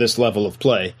enough for this level of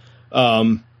play.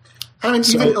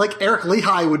 Even Eric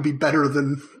Lehigh would be better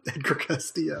than Edgar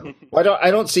Castillo.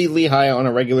 I don't see Lehigh on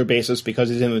a regular basis because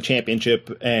he's in the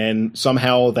championship, and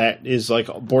somehow that is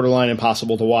borderline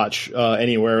impossible to watch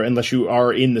anywhere unless you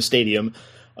are in the stadium.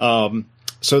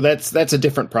 So that's a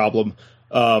different problem.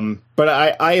 But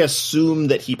I assume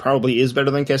that he probably is better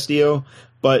than Castillo.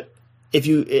 But if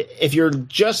you're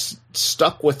just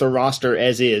stuck with the roster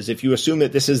as is, if you assume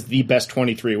that this is the best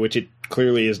 23, which it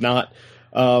clearly is not.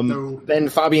 Then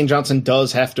Fabian Johnson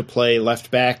does have to play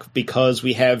left back because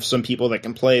we have some people that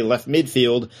can play left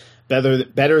midfield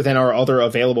better than our other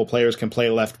available players can play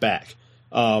left back.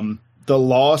 The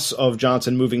loss of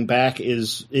Johnson moving back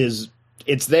is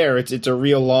it's there. It's a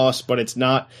real loss, but it's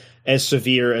not as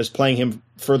severe as playing him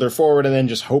further forward and then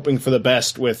just hoping for the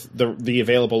best with the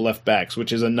available left backs,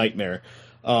 which is a nightmare.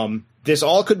 This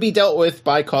all could be dealt with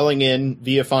by calling in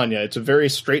Villafana. It's a very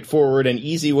straightforward and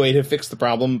easy way to fix the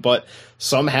problem, but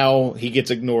somehow he gets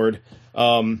ignored.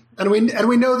 And we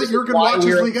know that Jurgen watches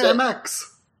Liga MX.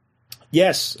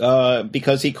 Yes,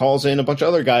 because he calls in a bunch of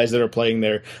other guys that are playing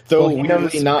there. Though he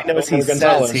knows he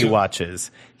says he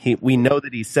watches. We know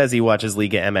that he says he watches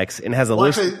Liga MX and has a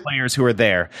list of players who are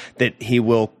there that he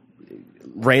will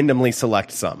randomly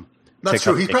select some. That's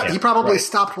true. He probably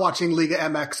stopped watching Liga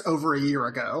MX over a year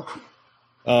ago.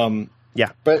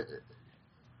 But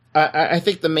I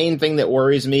think the main thing that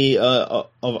worries me out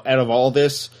of all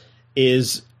this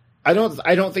is I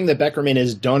don't think that Beckerman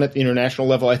is done at the international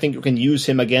level. I think you can use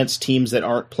him against teams that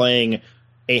aren't playing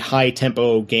a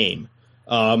high-tempo game.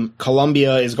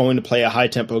 Colombia is going to play a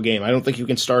high-tempo game. I don't think you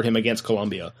can start him against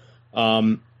Colombia.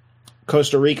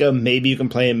 Costa Rica, maybe you can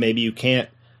play him, maybe you can't.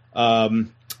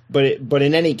 But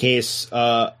in any case,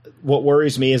 what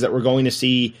worries me is that we're going to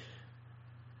see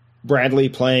Bradley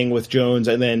playing with Jones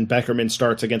and then Beckerman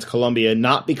starts against Colombia,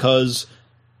 not because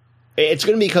it's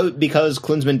going to be because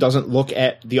Klinsmann doesn't look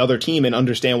at the other team and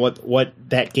understand what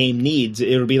that game needs.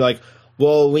 It'll be like,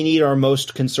 well, we need our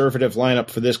most conservative lineup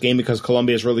for this game because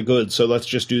Colombia is really good, so let's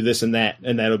just do this and that,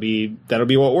 and that'll be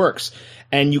what works.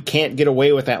 And you can't get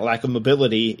away with that lack of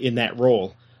mobility in that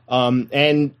role.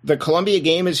 And the Colombia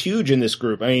game is huge in this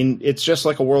group. I mean, it's just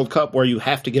like a World Cup where you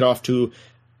have to get off to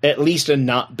at least a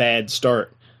not bad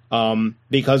start.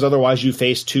 Because otherwise you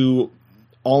face two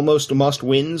almost must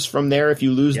wins from there if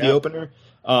you lose the opener.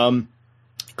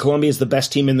 Colombia is the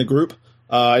best team in the group.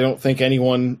 I don't think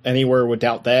anyone anywhere would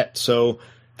doubt that. So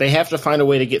they have to find a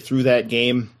way to get through that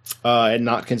game and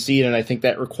not concede. And I think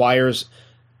that requires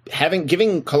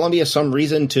giving Colombia some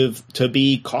reason to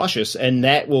be cautious, and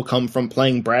that will come from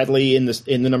playing Bradley in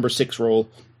the number 6 role.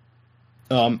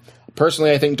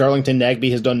 Personally, I think Darlington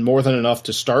Nagbe has done more than enough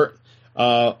to start.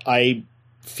 I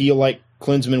feel like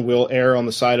Klinsmann will err on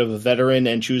the side of a veteran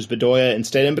and choose Bedoya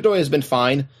instead. And Bedoya has been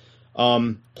fine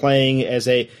playing as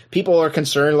people are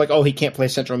concerned like, oh, he can't play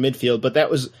central midfield. But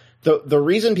that was the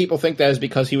reason people think that is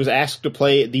because he was asked to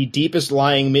play the deepest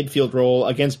lying midfield role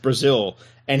against Brazil.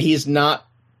 And he's not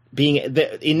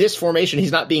in this formation,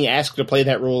 he's not being asked to play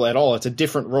that role at all. It's a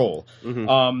different role.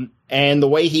 Mm-hmm. And the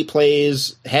way he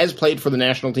has played for the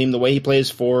national team, the way he plays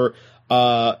for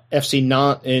FC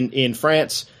Nantes in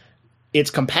France, it's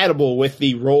compatible with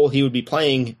the role he would be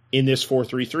playing in this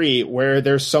 4-3-3, where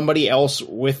there's somebody else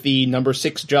with the number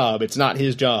 6 job. It's not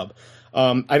his job.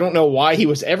 I don't know why he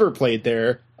was ever played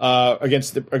there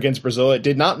against Brazil. It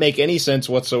did not make any sense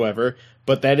whatsoever.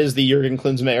 But that is the Jurgen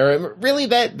Klinsmann era. Really,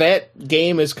 that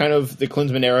game is kind of the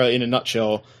Klinsmann era in a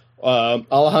nutshell.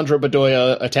 Alejandro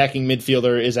Bedoya, attacking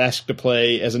midfielder, is asked to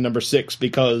play as a number 6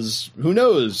 because who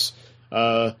knows?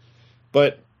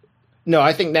 But no,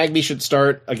 I think Nagbe should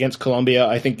start against Colombia.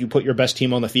 I think you put your best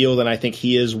team on the field, and I think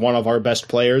he is one of our best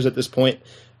players at this point.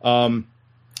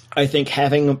 I think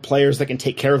having players that can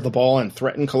take care of the ball and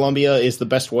threaten Colombia is the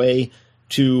best way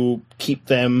to keep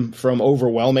them from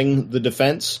overwhelming the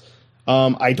defense.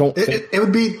 I don't think it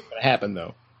would be going to happen,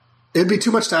 though. It would be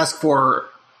too much to ask for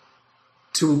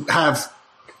to have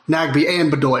Nagbe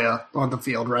and Bedoya on the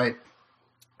field, right?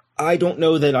 I don't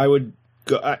know that I would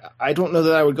go. I don't know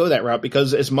that I would go that route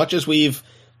because as much as we've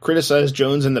criticized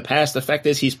Jones in the past, the fact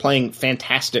is he's playing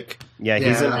fantastic. Yeah,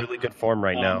 he's in really good form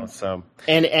right now. So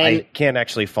and I can't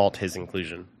actually fault his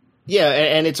inclusion. Yeah,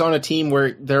 and it's on a team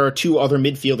where there are 2 other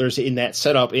midfielders in that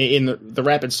setup. In the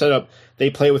Rapid setup,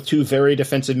 they play with 2 very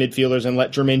defensive midfielders and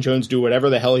let Jermaine Jones do whatever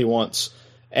the hell he wants.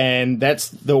 And that's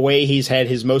the way he's had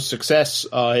his most success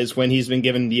is when he's been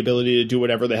given the ability to do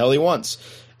whatever the hell he wants.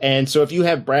 And so if you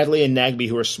have Bradley and Nagbe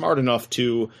who are smart enough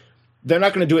to, they're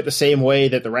not going to do it the same way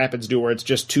that the Rapids do, where it's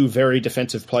just 2 very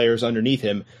defensive players underneath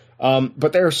him.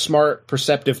 But they're smart,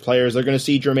 perceptive players. They're going to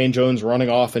see Jermaine Jones running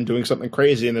off and doing something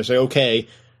crazy, and they say, okay,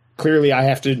 clearly I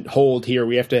have to hold here.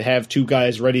 We have to have 2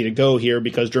 guys ready to go here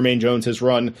because Jermaine Jones has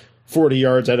run 40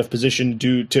 yards out of position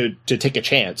to take a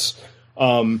chance.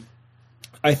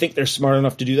 I think they're smart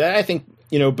enough to do that. I think,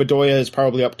 Bedoya is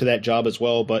probably up to that job as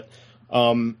well. But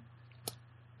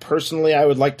personally, I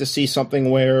would like to see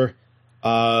something where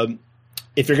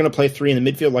if you're going to play 3 in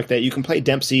the midfield like that, you can play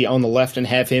Dempsey on the left and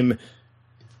have him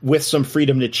with some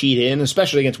freedom to cheat in,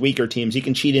 especially against weaker teams. He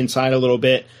can cheat inside a little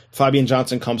bit. Fabian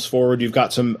Johnson comes forward. You've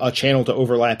got a channel to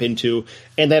overlap into.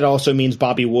 And that also means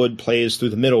Bobby Wood plays through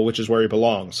the middle, which is where he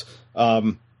belongs.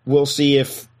 We'll see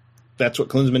if that's what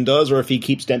Klinsmann does or if he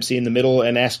keeps Dempsey in the middle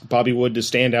and asks Bobby Wood to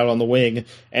stand out on the wing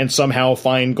and somehow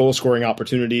find goal-scoring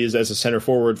opportunities as a center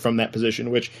forward from that position,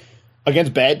 which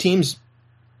against bad teams,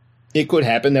 it could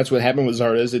happen. That's what happened with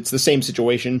Zardes. It's the same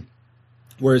situation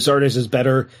where Zardes is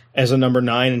better as a number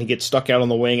 9 and he gets stuck out on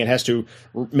the wing and has to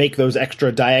make those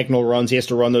extra diagonal runs. He has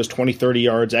to run those 20, 30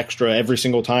 yards extra every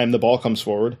single time the ball comes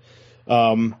forward.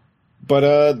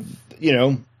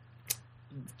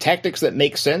 Tactics that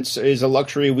make sense is a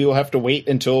luxury we will have to wait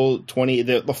until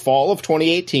the fall of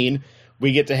 2018.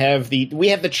 We have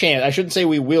the chance. I shouldn't say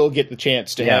we will get the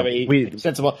chance to have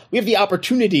sensible. We have the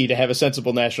opportunity to have a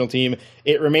sensible national team.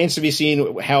 It remains to be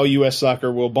seen how U.S.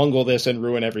 soccer will bungle this and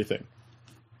ruin everything.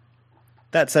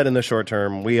 That said, in the short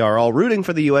term, we are all rooting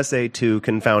for the USA to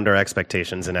confound our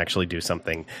expectations and actually do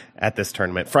something at this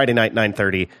tournament. Friday night,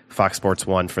 9:30, Fox Sports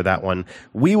 1 for that one.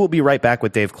 We will be right back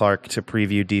with Dave Clark to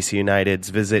preview DC United's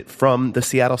visit from the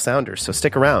Seattle Sounders. So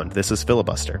stick around. This is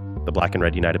Filibuster, the Black and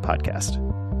Red United podcast.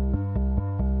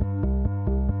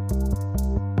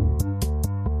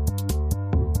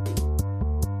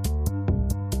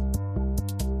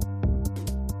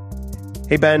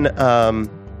 Hey, Ben,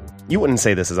 you wouldn't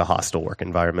say this is a hostile work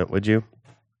environment, would you?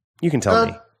 You can tell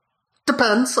me.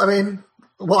 Depends. I mean,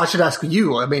 well, I should ask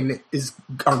you. I mean,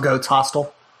 are goats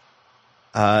hostile?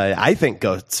 I think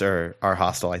goats are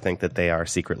hostile. I think that they are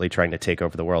secretly trying to take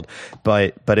over the world.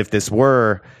 But if this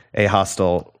were a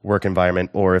hostile work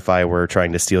environment, or if I were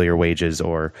trying to steal your wages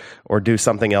or do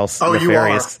something else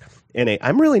nefarious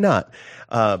I'm really not.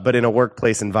 But in a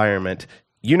workplace environment,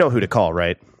 you know who to call,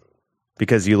 right?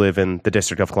 Because you live in the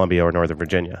District of Columbia or Northern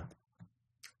Virginia.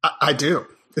 I do.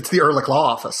 It's the Ehrlich Law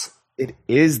Office. It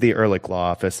is the Ehrlich Law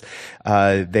Office.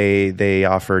 They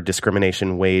offer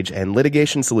discrimination, wage, and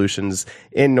litigation solutions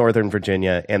in Northern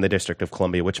Virginia and the District of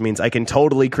Columbia, which means I can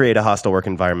totally create a hostile work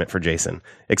environment for Jason.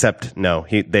 Except, no,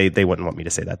 they wouldn't want me to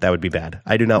say that. That would be bad.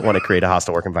 I do not want to create a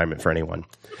hostile work environment for anyone.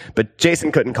 But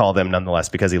Jason couldn't call them nonetheless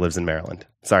because he lives in Maryland.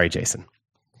 Sorry, Jason.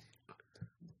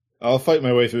 I'll fight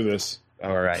my way through this.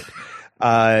 All right.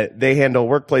 They handle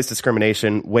workplace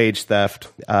discrimination, wage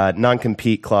theft,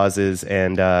 non-compete clauses,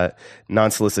 and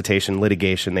non-solicitation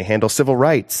litigation. They handle civil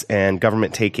rights and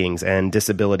government takings and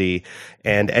disability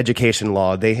and education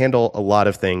law. They handle a lot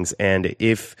of things. And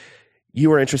if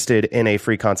you are interested in a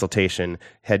free consultation,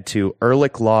 head to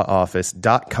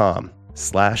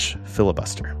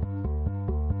ehrlichlawoffice.com/filibuster.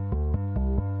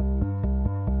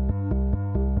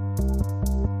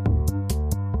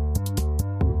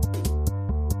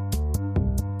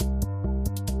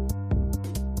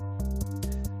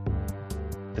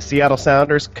 Seattle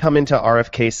Sounders come into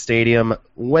RFK Stadium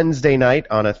Wednesday night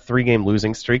on a 3-game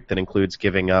losing streak that includes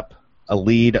giving up a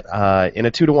lead in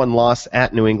a 2-1 loss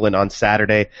at New England on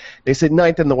Saturday. They sit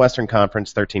 9th in the Western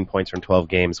Conference, 13 points from 12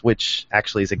 games, which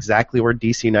actually is exactly where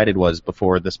DC United was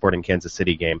before the Sporting Kansas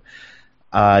City game.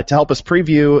 To help us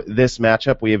preview this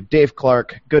matchup, we have Dave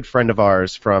Clark, good friend of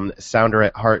ours from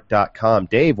SounderAtHeart.com.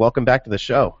 Dave, welcome back to the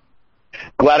show.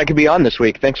 Glad I could be on this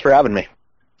week. Thanks for having me.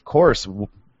 Of course.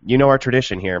 You know our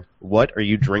tradition here. What are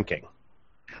you drinking?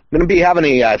 I'm going to be having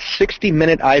a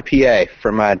 60-minute IPA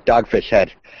from Dogfish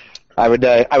Head. I would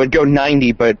go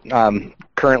 90, but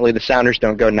currently the Sounders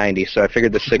don't go 90, so I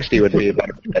figured the 60 would be a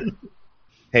better fit.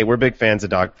 Hey, we're big fans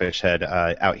of Dogfish Head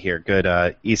out here. Good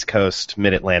East Coast,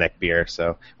 Mid-Atlantic beer,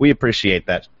 so we appreciate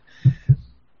that.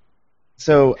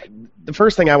 So the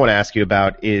first thing I want to ask you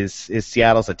about is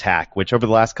Seattle's attack, which over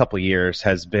the last couple of years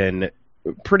has been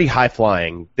pretty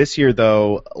high-flying. This year,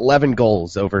 though, 11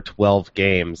 goals over 12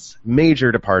 games.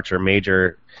 Major departure,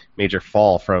 major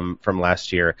fall from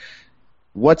last year.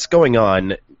 What's going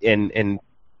on? And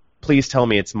please tell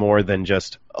me it's more than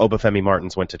just Obafemi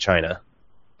Martins went to China.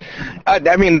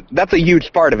 I mean, that's a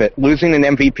huge part of it. Losing an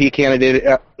MVP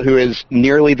candidate who is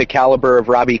nearly the caliber of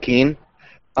Robbie Keane.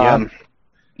 Yeah.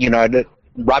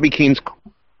 Robbie Keane's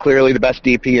clearly the best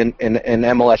DP in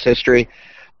MLS history.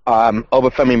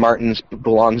 Obafemi Martins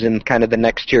belongs in kind of the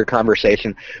next tier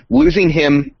conversation. Losing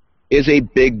him is a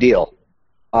big deal.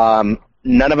 None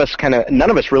of us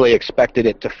really expected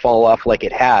it to fall off like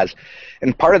it has.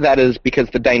 And part of that is because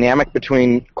the dynamic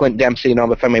between Clint Dempsey and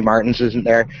Obafemi Martins isn't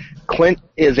there. Clint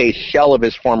is a shell of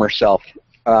his former self.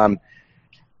 And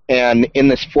in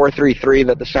this 4-3-3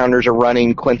 that the Sounders are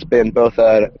running, Clint's been both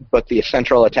the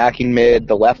central attacking mid,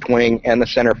 the left wing, and the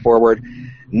center forward.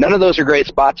 None of those are great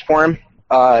spots for him.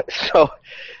 So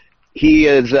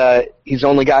he's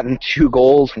only gotten 2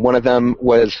 goals. One of them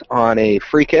was on a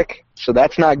free kick, so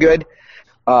that's not good.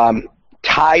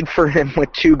 Tied for him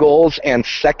with 2 goals and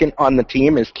second on the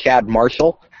team is Chad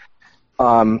Marshall.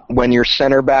 When your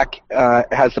center back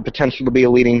has the potential to be a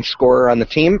leading scorer on the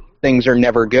team, things are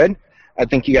never good. I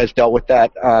think you guys dealt with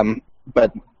that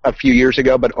but a few years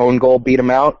ago, but own goal beat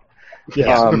him out.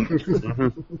 Yes.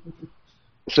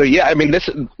 So yeah, I mean,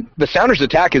 the Sounders'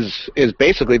 attack is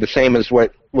basically the same as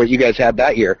what you guys had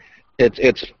that year.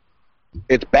 It's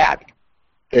bad.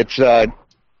 It's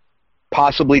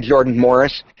possibly Jordan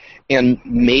Morris, and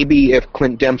maybe if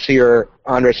Clint Dempsey or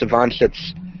Andres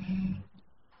Ivanchitz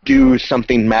do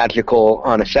something magical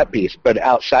on a set piece, but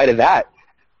outside of that,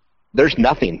 there's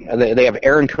nothing. They have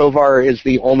Aaron Kovar is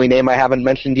the only name I haven't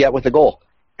mentioned yet with a goal,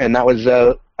 and that was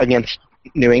against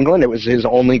New England. It was his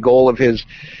only goal of his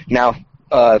now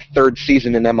 3rd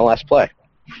season in MLS play.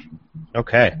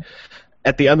 Okay.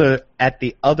 At the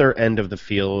other end of the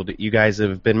field, you guys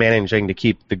have been managing to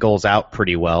keep the goals out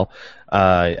pretty well.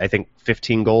 I think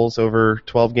 15 goals over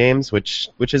 12 games, which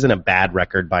isn't a bad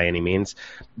record by any means.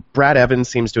 Brad Evans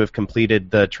seems to have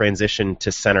completed the transition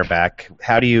to center back.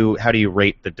 How do you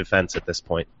rate the defense at this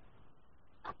point?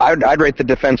 I'd rate the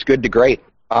defense good to great.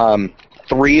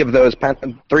 Three of those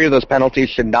penalties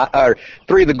should not, or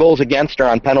three of the goals against are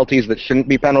on penalties that shouldn't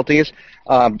be penalties.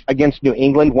 Against New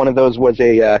England, one of those was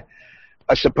a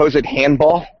supposed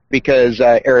handball because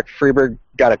Eric Freeberg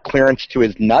got a clearance to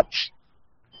his nuts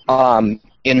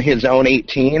in his own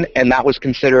 18, and that was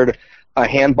considered a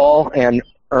handball and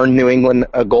earned New England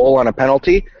a goal on a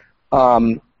penalty.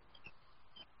 I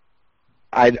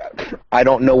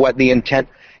don't know what the intent.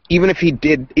 Even if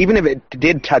it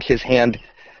did touch his hand,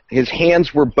 his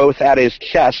hands were both at his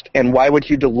chest, and why would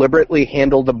you deliberately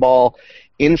handle the ball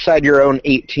inside your own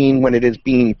 18 when it is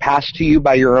being passed to you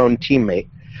by your own teammate?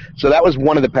 So that was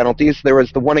one of the penalties. There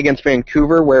was the one against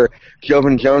Vancouver where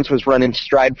Jovan Jones was running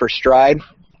stride for stride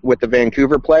with the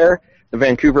Vancouver player. The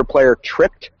Vancouver player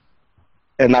tripped,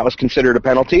 and that was considered a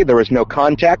penalty. There was no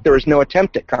contact. There was no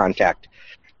attempt at contact.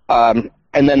 And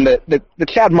then the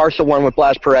Chad Marshall one with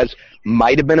Blas Perez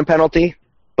might have been a penalty,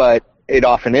 but it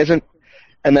often isn't.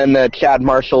 And then the Chad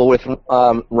Marshall with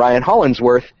Ryan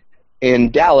Hollingsworth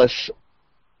in Dallas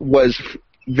was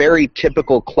very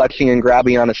typical clutching and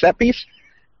grabbing on a set piece.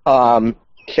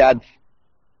 Chad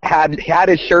had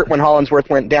his shirt when Hollingsworth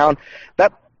went down.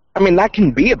 That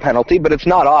can be a penalty, but it's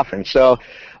not often. So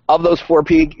of those four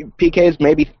PKs,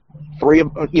 maybe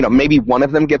maybe one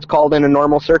of them gets called in a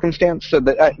normal circumstance. So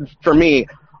that, for me,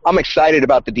 I'm excited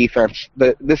about the defense.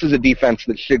 This is a defense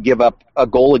that should give up a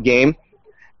goal a game.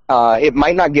 It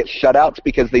might not get shutouts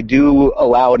because they do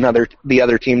allow the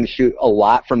other team to shoot a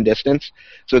lot from distance.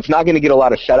 So it's not going to get a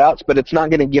lot of shutouts, but it's not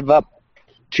going to give up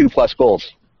 2+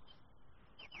 goals.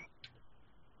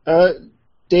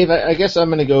 Dave, I guess I'm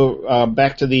going to go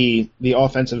back to the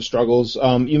offensive struggles.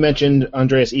 You mentioned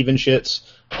Andreas Evenschitz.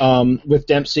 With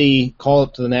Dempsey call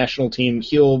up to the national team,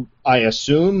 he'll, I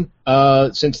assume,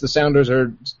 since the Sounders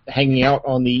are hanging out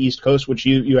on the East Coast, which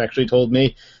you actually told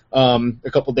me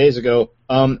a couple days ago,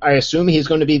 I assume he's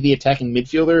going to be the attacking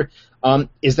midfielder.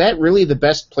 Is that really the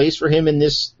best place for him in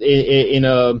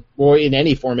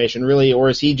any formation, really, or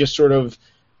is he just sort of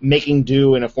making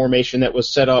do in a formation that was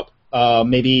set up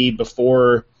maybe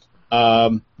before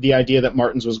the idea that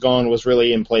Martins was gone was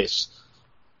really in place?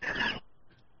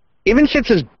 Evenschitz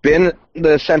has been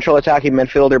the central attacking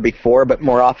midfielder before, but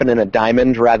more often in a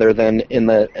diamond rather than in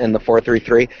the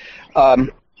 4-3-3.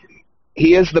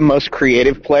 He is the most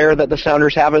creative player that the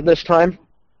Sounders have at this time,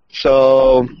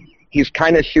 so he's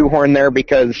kind of shoehorned there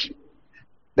because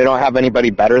they don't have anybody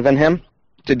better than him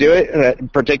to do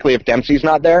it, particularly if Dempsey's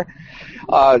not there.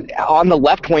 On the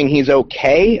left wing, he's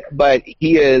okay, but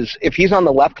if he's on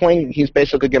the left wing, he's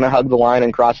basically going to hug the line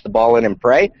and cross the ball in and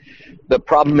pray. The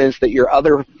problem is that your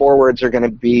other forwards are going to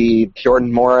be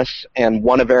Jordan Morris and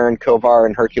one of Aaron Kovar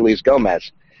and Hercules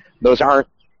Gomez. Those aren't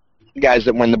guys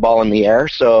that win the ball in the air,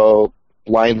 so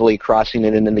blindly crossing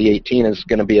it into the 18 is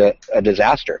going to be a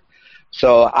disaster.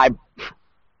 So I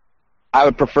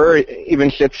would prefer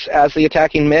Evenschitz as the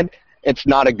attacking mid. It's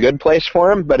not a good place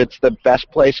for him, but it's the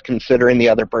best place considering the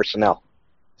other personnel.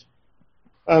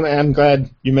 I'm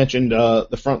glad you mentioned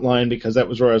the front line because that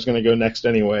was where I was going to go next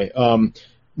anyway.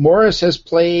 Morris has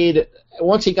played,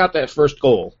 once he got that first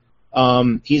goal,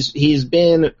 he's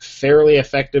been fairly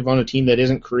effective on a team that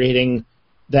isn't creating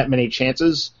that many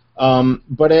chances.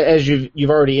 But as you've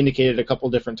already indicated a couple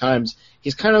different times,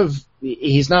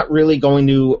 he's not really going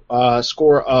to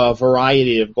score a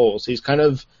variety of goals. He's kind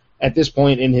of, at this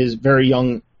point in his very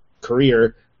young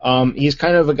career, he's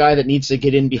kind of a guy that needs to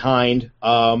get in behind,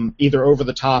 either over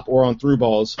the top or on through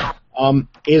balls.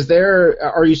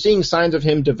 Are you seeing signs of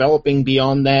him developing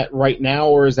beyond that right now,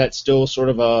 or is that still sort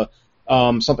of a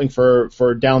something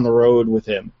for down the road with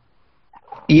him?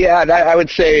 Yeah, I would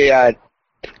say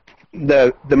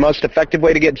the most effective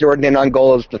way to get Jordan in on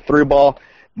goal is the through ball.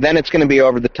 Then it's going to be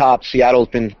over the top. Seattle's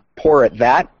been poor at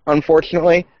that,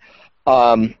 unfortunately.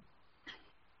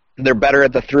 They're better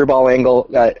at the through ball angle.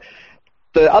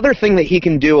 The other thing that he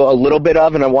can do a little bit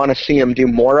of, and I want to see him do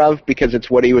more of because it's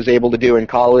what he was able to do in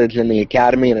college and the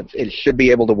academy, and it should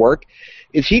be able to work,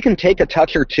 is he can take a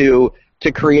touch or two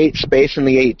to create space in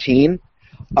the 18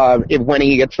 when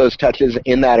he gets those touches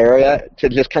in that area to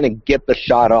just kind of get the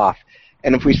shot off.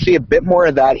 And if we see a bit more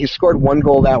of that, he's scored one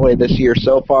goal that way this year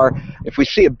so far. If we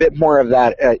see a bit more of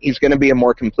that, he's going to be a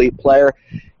more complete player.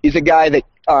 He's a guy that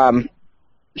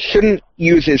shouldn't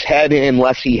use his head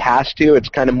unless he has to. It's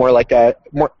kind of more like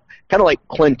kind of like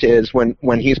Clint is when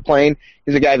he's playing.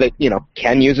 He's a guy that,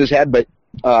 can use his head, but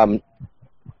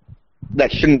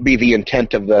that shouldn't be the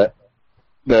intent of the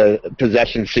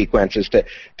possession sequences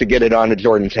to get it onto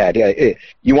Jordan's head. Yeah,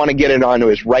 you want to get it onto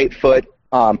his right foot,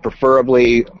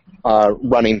 preferably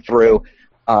running through.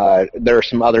 There are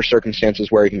some other circumstances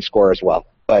where he can score as well,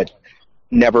 but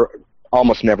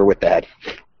almost never with the head.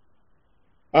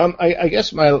 I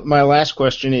guess my last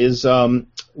question is,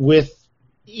 with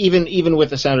even with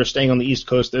the Sounders staying on the East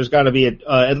Coast, there's got to be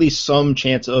at least some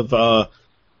chance of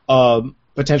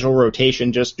potential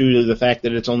rotation, just due to the fact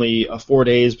that it's only 4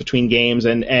 days between games,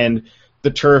 and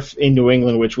the turf in New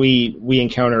England, which we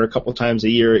encounter a couple times a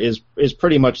year, is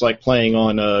pretty much like playing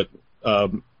on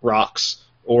rocks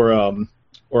or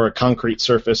a concrete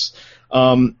surface.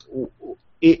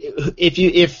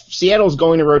 If Seattle's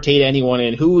going to rotate anyone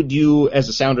in, who would you, as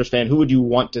a Sounders fan, who would you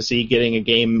want to see getting a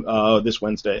game this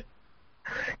Wednesday?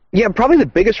 Yeah, probably the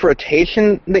biggest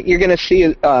rotation that you're going to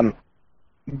see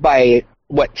by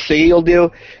what City will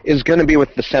do is going to be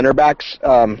with the center backs.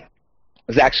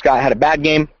 Zach Scott had a bad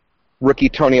game. Rookie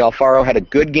Tony Alfaro had a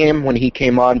good game when he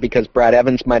came on because Brad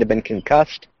Evans might have been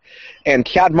concussed. And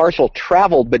Chad Marshall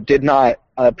traveled but did not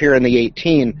appear in the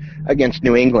 18 against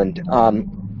New England.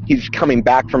 He's coming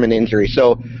back from an injury.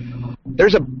 So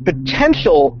there's a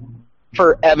potential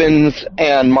for Evans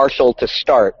and Marshall to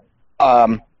start.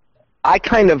 I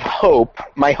kind of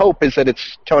my hope is that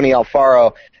it's Tony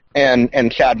Alfaro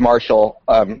and Chad Marshall,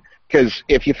 because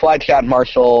if you fly Chad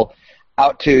Marshall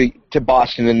out to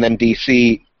Boston and then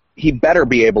D.C., he better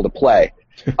be able to play,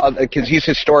 because he's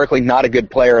historically not a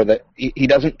good player. That he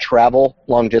doesn't travel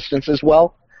long distances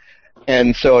well,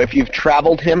 and so if you've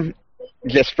traveled him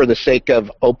just for the sake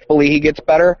of hopefully he gets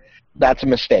better, that's a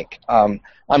mistake. I'm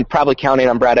probably counting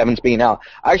on Brad Evans being out.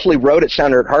 I actually wrote at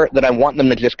Sounder at Heart that I want them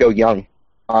to just go young.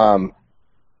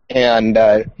 And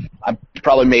I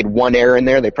probably made one error in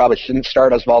there. They probably shouldn't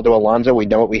start Osvaldo Alonso. We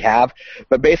know what we have.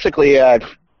 But basically,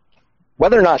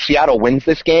 whether or not Seattle wins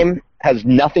this game has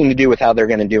nothing to do with how they're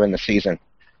going to do in the season.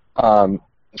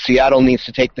 Seattle needs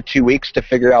to take the 2 weeks to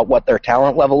figure out what their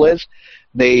talent level is.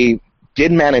 They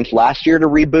did manage last year to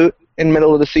reboot in the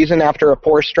middle of the season after a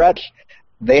poor stretch.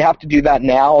 They have to do that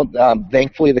now.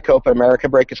 Thankfully, the Copa America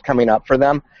break is coming up for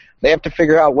them. They have to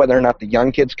figure out whether or not the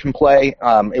young kids can play.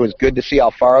 It was good to see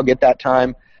Alfaro get that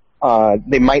time.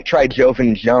 They might try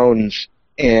Jovan Jones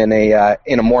in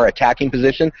a more attacking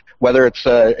position. Whether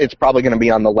it's probably going to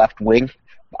be on the left wing.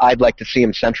 I'd like to see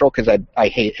him central because I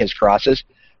hate his crosses.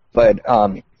 But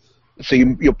so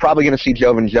you're probably going to see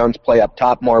Jovan Jones play up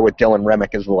top more with Dylan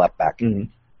Remick as the left back. Mm-hmm.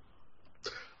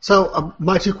 So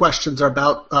my two questions are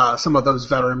about some of those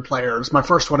veteran players. My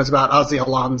first one is about Ozzy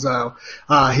Alonso.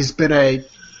 He's been a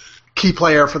key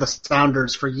player for the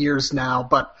Sounders for years now,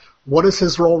 but what is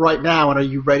his role right now, and are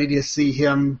you ready to see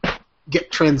him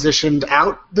get transitioned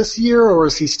out this year, or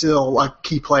is he still a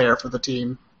key player for the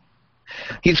team?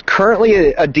 He's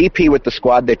currently a DP with the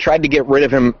squad. They tried to get rid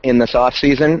of him in this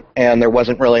offseason, and there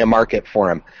wasn't really a market for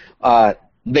him.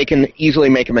 They can easily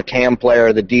make him a TAM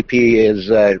player. The DP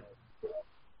is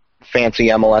fancy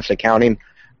MLS accounting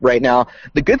right now.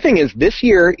 The good thing is this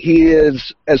year he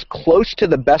is as close to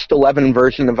the best 11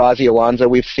 version of Ozzy Alonso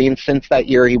we've seen since that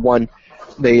year he won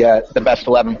the best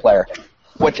 11 player.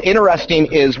 What's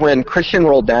interesting is when Christian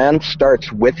Roldan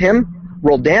starts with him,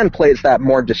 Roldan plays that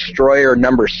more destroyer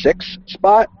number 6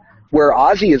 spot, where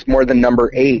Ozzy is more than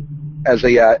number 8 as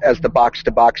the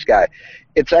box-to-box guy.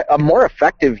 It's a more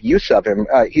effective use of him.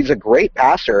 He's a great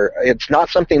passer. It's not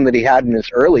something that he had in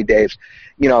his early days.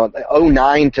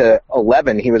 09 to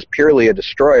 11, he was purely a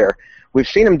destroyer. We've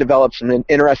seen him develop some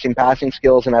interesting passing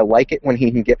skills, and I like it when he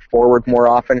can get forward more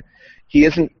often. He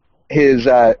isn't his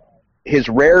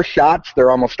rare shots.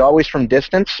 They're almost always from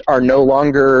distance. Are no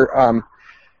longer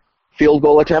field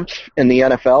goal attempts in the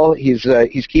NFL.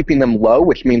 He's keeping them low,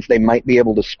 which means they might be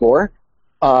able to score.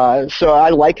 So I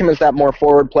like him as that more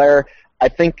forward player. I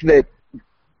think that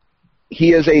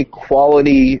he is a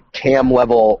quality TAM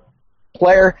level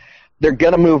player. They're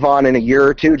going to move on in a year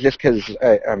or two just because,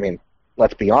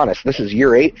 let's be honest, this is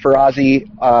year 8 for Ozzy,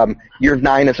 year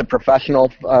 9 as a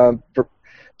professional.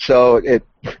 So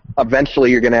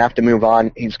eventually you're going to have to move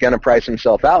on. He's going to price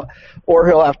himself out, or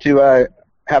he'll have to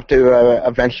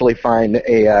eventually find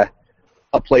a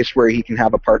place where he can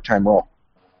have a part-time role.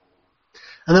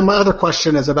 And then my other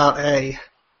question is about a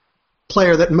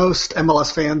player that most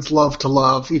MLS fans love to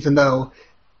love, even though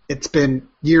it's been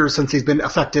years since he's been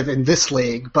effective in this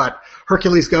league. But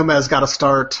Herculez Gomez got a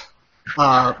start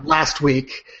last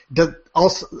week.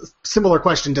 Also, similar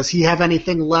question, does he have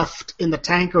anything left in the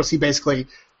tank, or is he basically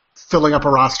filling up a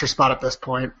roster spot at this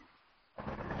point?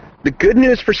 The good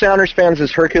news for Sounders fans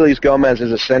is Herculez Gomez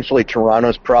is essentially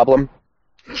Toronto's problem.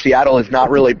 Seattle is not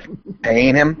really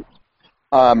paying him.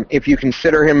 If you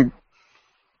consider him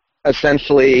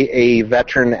essentially a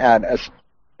veteran at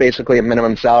basically a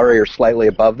minimum salary or slightly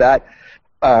above that,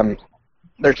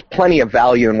 there's plenty of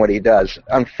value in what he does.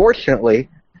 Unfortunately,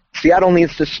 Seattle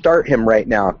needs to start him right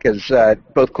now because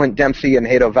both Clint Dempsey and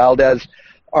Hato Valdez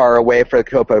are away for the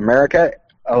Copa America.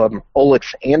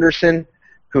 Olix Anderson,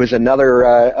 who is another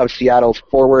of Seattle's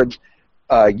forwards,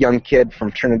 young kid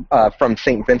from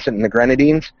St. Vincent and the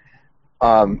Grenadines,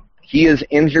 he is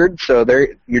injured, so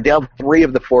you're down 3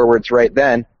 of the forwards right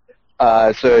then.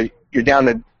 So you're down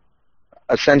to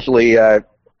essentially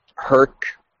Herc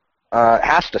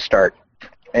has to start,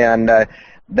 and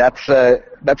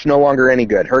that's no longer any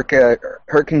good. Herc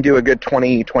can do a good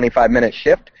 20-25-minute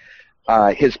shift.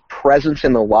 His presence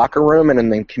in the locker room and in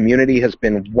the community has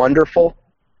been wonderful,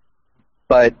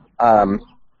 but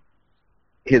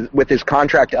with his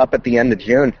contract up at the end of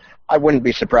June, I wouldn't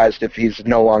be surprised if he's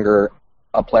no longer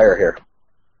a player here.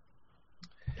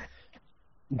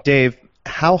 Dave,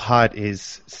 how hot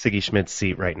is Siggy Schmidt's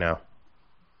seat right now?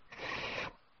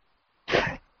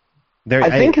 I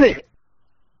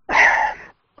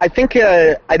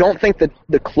don't think that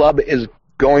the club is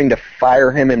going to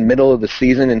fire him in middle of the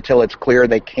season until it's clear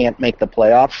they can't make the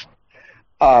playoffs.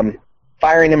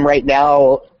 Firing him right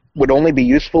now would only be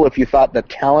useful if you thought the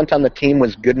talent on the team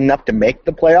was good enough to make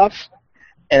the playoffs,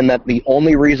 and that the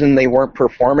only reason they weren't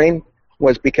performing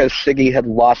was because Siggy had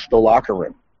lost the locker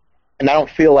room. And I don't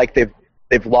feel like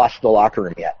they've lost the locker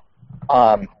room yet.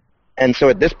 And so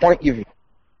at this point,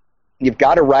 you've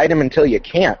got to ride him until you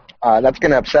can't. That's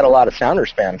going to upset a lot of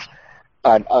Sounders fans.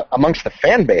 Amongst the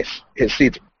fan base, his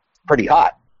seat's pretty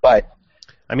hot. But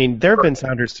I mean, there have been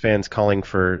Sounders fans calling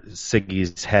for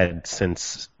Siggy's head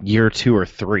since year 2 or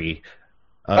 3.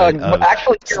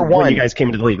 Actually, year 1. When you guys came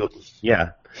into the league.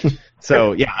 Yeah.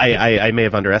 So, yeah, I may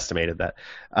have underestimated that.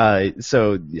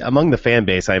 So among the fan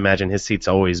base, I imagine his seat's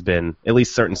always been, at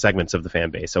least certain segments of the fan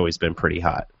base, always been pretty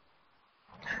hot.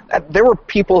 There were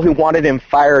people who wanted him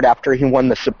fired after he won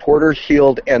the Supporters'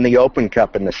 Shield and the Open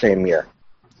Cup in the same year.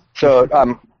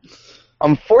 So,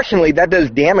 unfortunately, that does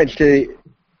damage to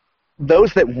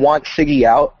those that want Siggy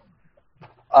out.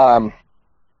 Are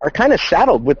kind of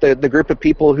saddled with the group of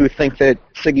people who think that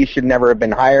Siggy should never have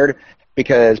been hired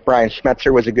because Brian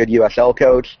Schmetzer was a good USL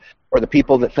coach, or the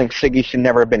people that think Siggy should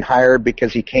never have been hired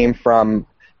because he came from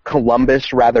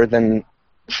Columbus rather than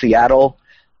Seattle,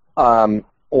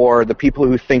 or the people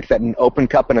who think that an Open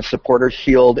Cup and a Supporters'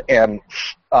 Shield and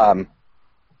a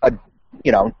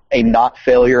not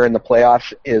failure in the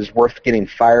playoffs is worth getting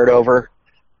fired over.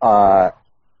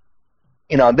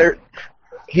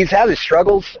 He's had his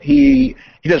struggles. He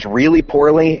does really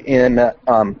poorly in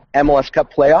MLS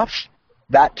Cup playoffs.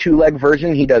 That 2-leg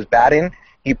version he does bad in.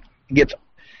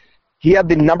 He had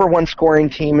the number 1 scoring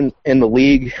team in the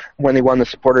league when they won the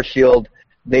Supporters' Shield.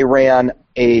 They ran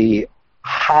a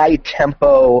high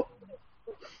tempo.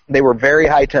 They were very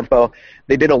high tempo.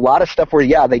 They did a lot of stuff where,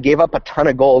 they gave up a ton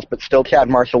of goals, but still Chad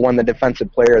Marshall won the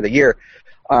Defensive Player of the Year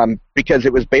because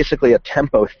it was basically a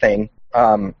tempo thing.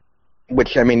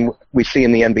 Which, I mean, we see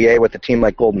in the NBA with a team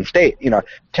like Golden State.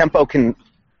 Tempo can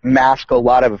mask a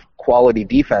lot of quality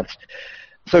defense.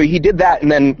 So he did that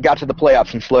and then got to the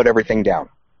playoffs and slowed everything down.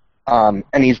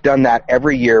 And he's done that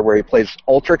every year where he plays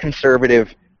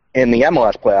ultra-conservative in the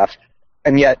MLS playoffs,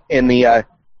 and yet in the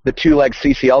 2-leg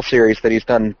CCL series that he's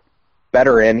done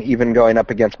better in, even going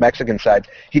up against Mexican sides,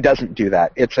 he doesn't do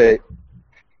that. It's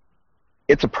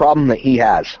a problem that he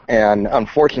has, and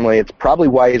unfortunately, it's probably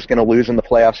why he's going to lose in the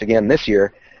playoffs again this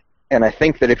year. And I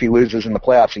think that if he loses in the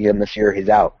playoffs again this year, he's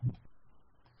out.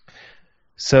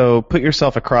 So put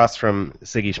yourself across from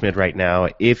Siggy Schmidt right now.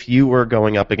 If you were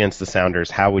going up against the Sounders,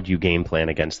 how would you game plan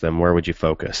against them? Where would you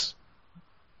focus?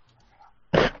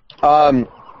 I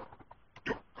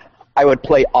would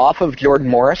play off of Jordan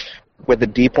Morris with a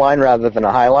deep line rather than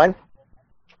a high line.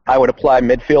 I would apply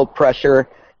midfield pressure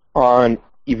on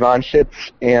Ivan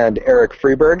Schitz and Eric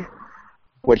Freeberg,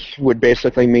 which would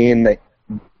basically mean that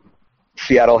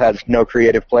Seattle has no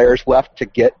creative players left to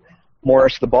get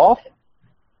Morris the ball.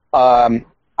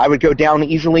 I would go down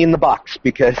easily in the box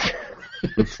because...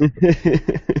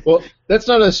 Well, that's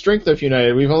not a strength of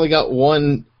United. We've only got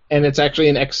one, and it's actually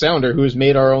an ex-Sounder who's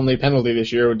made our only penalty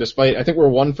this year, despite, I think we're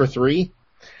 1 for 3.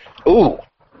 Ooh.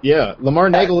 Yeah, Lamar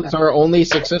Nagel is our only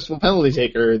successful penalty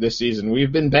taker this season.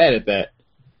 We've been bad at that.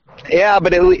 Yeah,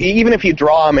 but even if you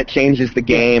draw him, it changes the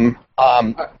game.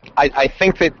 I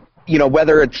think that,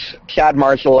 whether it's Chad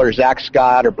Marshall or Zach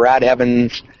Scott or Brad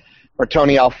Evans or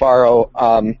Tony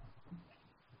Alfaro,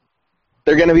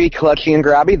 they're going to be clutchy and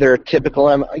grabby. They're typical,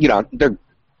 they're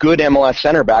good MLS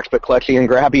center backs, but clutchy and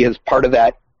grabby is part of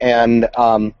that. And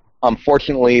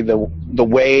unfortunately, the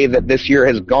way that this year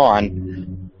has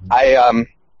gone, I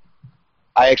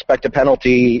expect a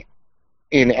penalty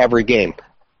in every game.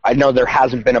 I know there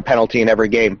hasn't been a penalty in every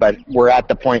game, but we're at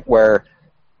the point where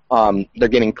they're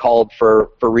getting called for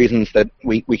reasons that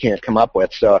we can't come up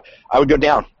with. So I would go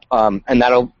down, and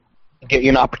that'll get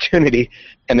you an opportunity.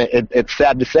 And it's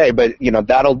sad to say, but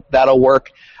that'll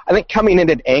work. I think coming in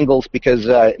at angles, because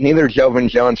neither Jovan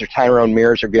Jones or Tyrone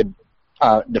Mears are good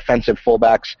defensive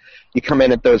fullbacks. You come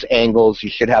in at those angles, you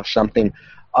should have something.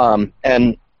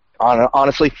 And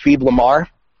honestly, feed Lamar,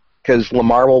 because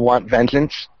Lamar will want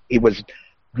vengeance. He was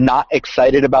not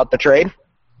excited about the trade.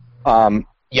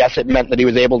 Yes, it meant that he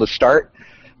was able to start,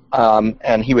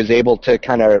 and he was able to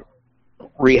kind of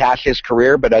rehash his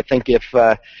career. But I think if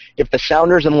the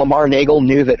Sounders and Lamar Nagel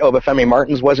knew that Obafemi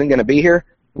Martins wasn't going to be here,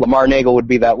 Lamar Nagel would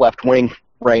be that left wing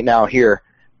right now here.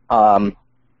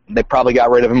 They probably got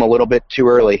rid of him a little bit too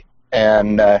early,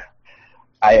 and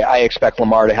I expect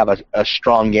Lamar to have a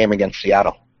strong game against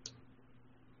Seattle.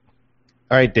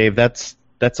 All right, Dave, that's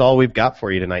all we've got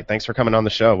for you tonight. Thanks for coming on the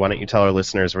show. Why don't you tell our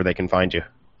listeners where they can find you?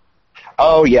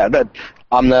 Oh, yeah.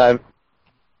 I'm the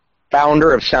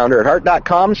founder of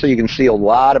SounderAtHeart.com, so you can see a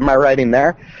lot of my writing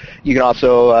there. You can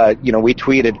also, we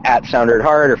tweeted at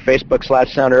SounderAtHeart or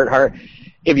Facebook/SounderAtHeart.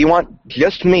 If you want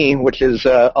just me, which is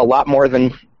a lot more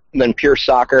than pure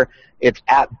soccer, it's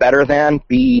at BetterThan,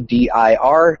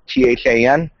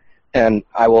 BEDIRTHAN. And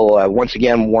I will once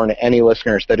again warn any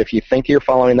listeners that if you think you're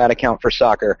following that account for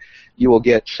soccer, you will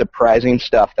get surprising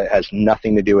stuff that has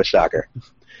nothing to do with soccer.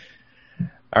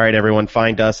 All right, everyone,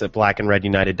 find us at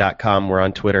blackandredunited.com. We're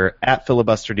on Twitter at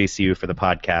FilibusterDCU for the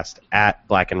podcast, at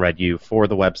blackandredu for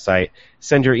the website.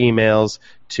 Send your emails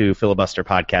to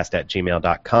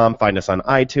filibusterpodcast@gmail.com. Find us on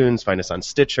iTunes. Find us on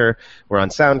Stitcher. We're on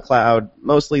SoundCloud.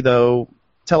 Mostly, though,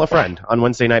 tell a friend on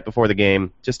Wednesday night before the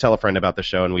game. Just tell a friend about the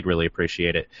show, and we'd really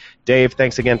appreciate it. Dave,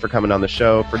 thanks again for coming on the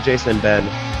show. For Jason and Ben,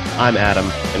 I'm Adam,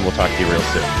 and we'll talk to you real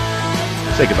soon.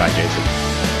 Say goodbye, Jason.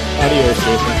 Adios,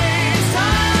 Jason.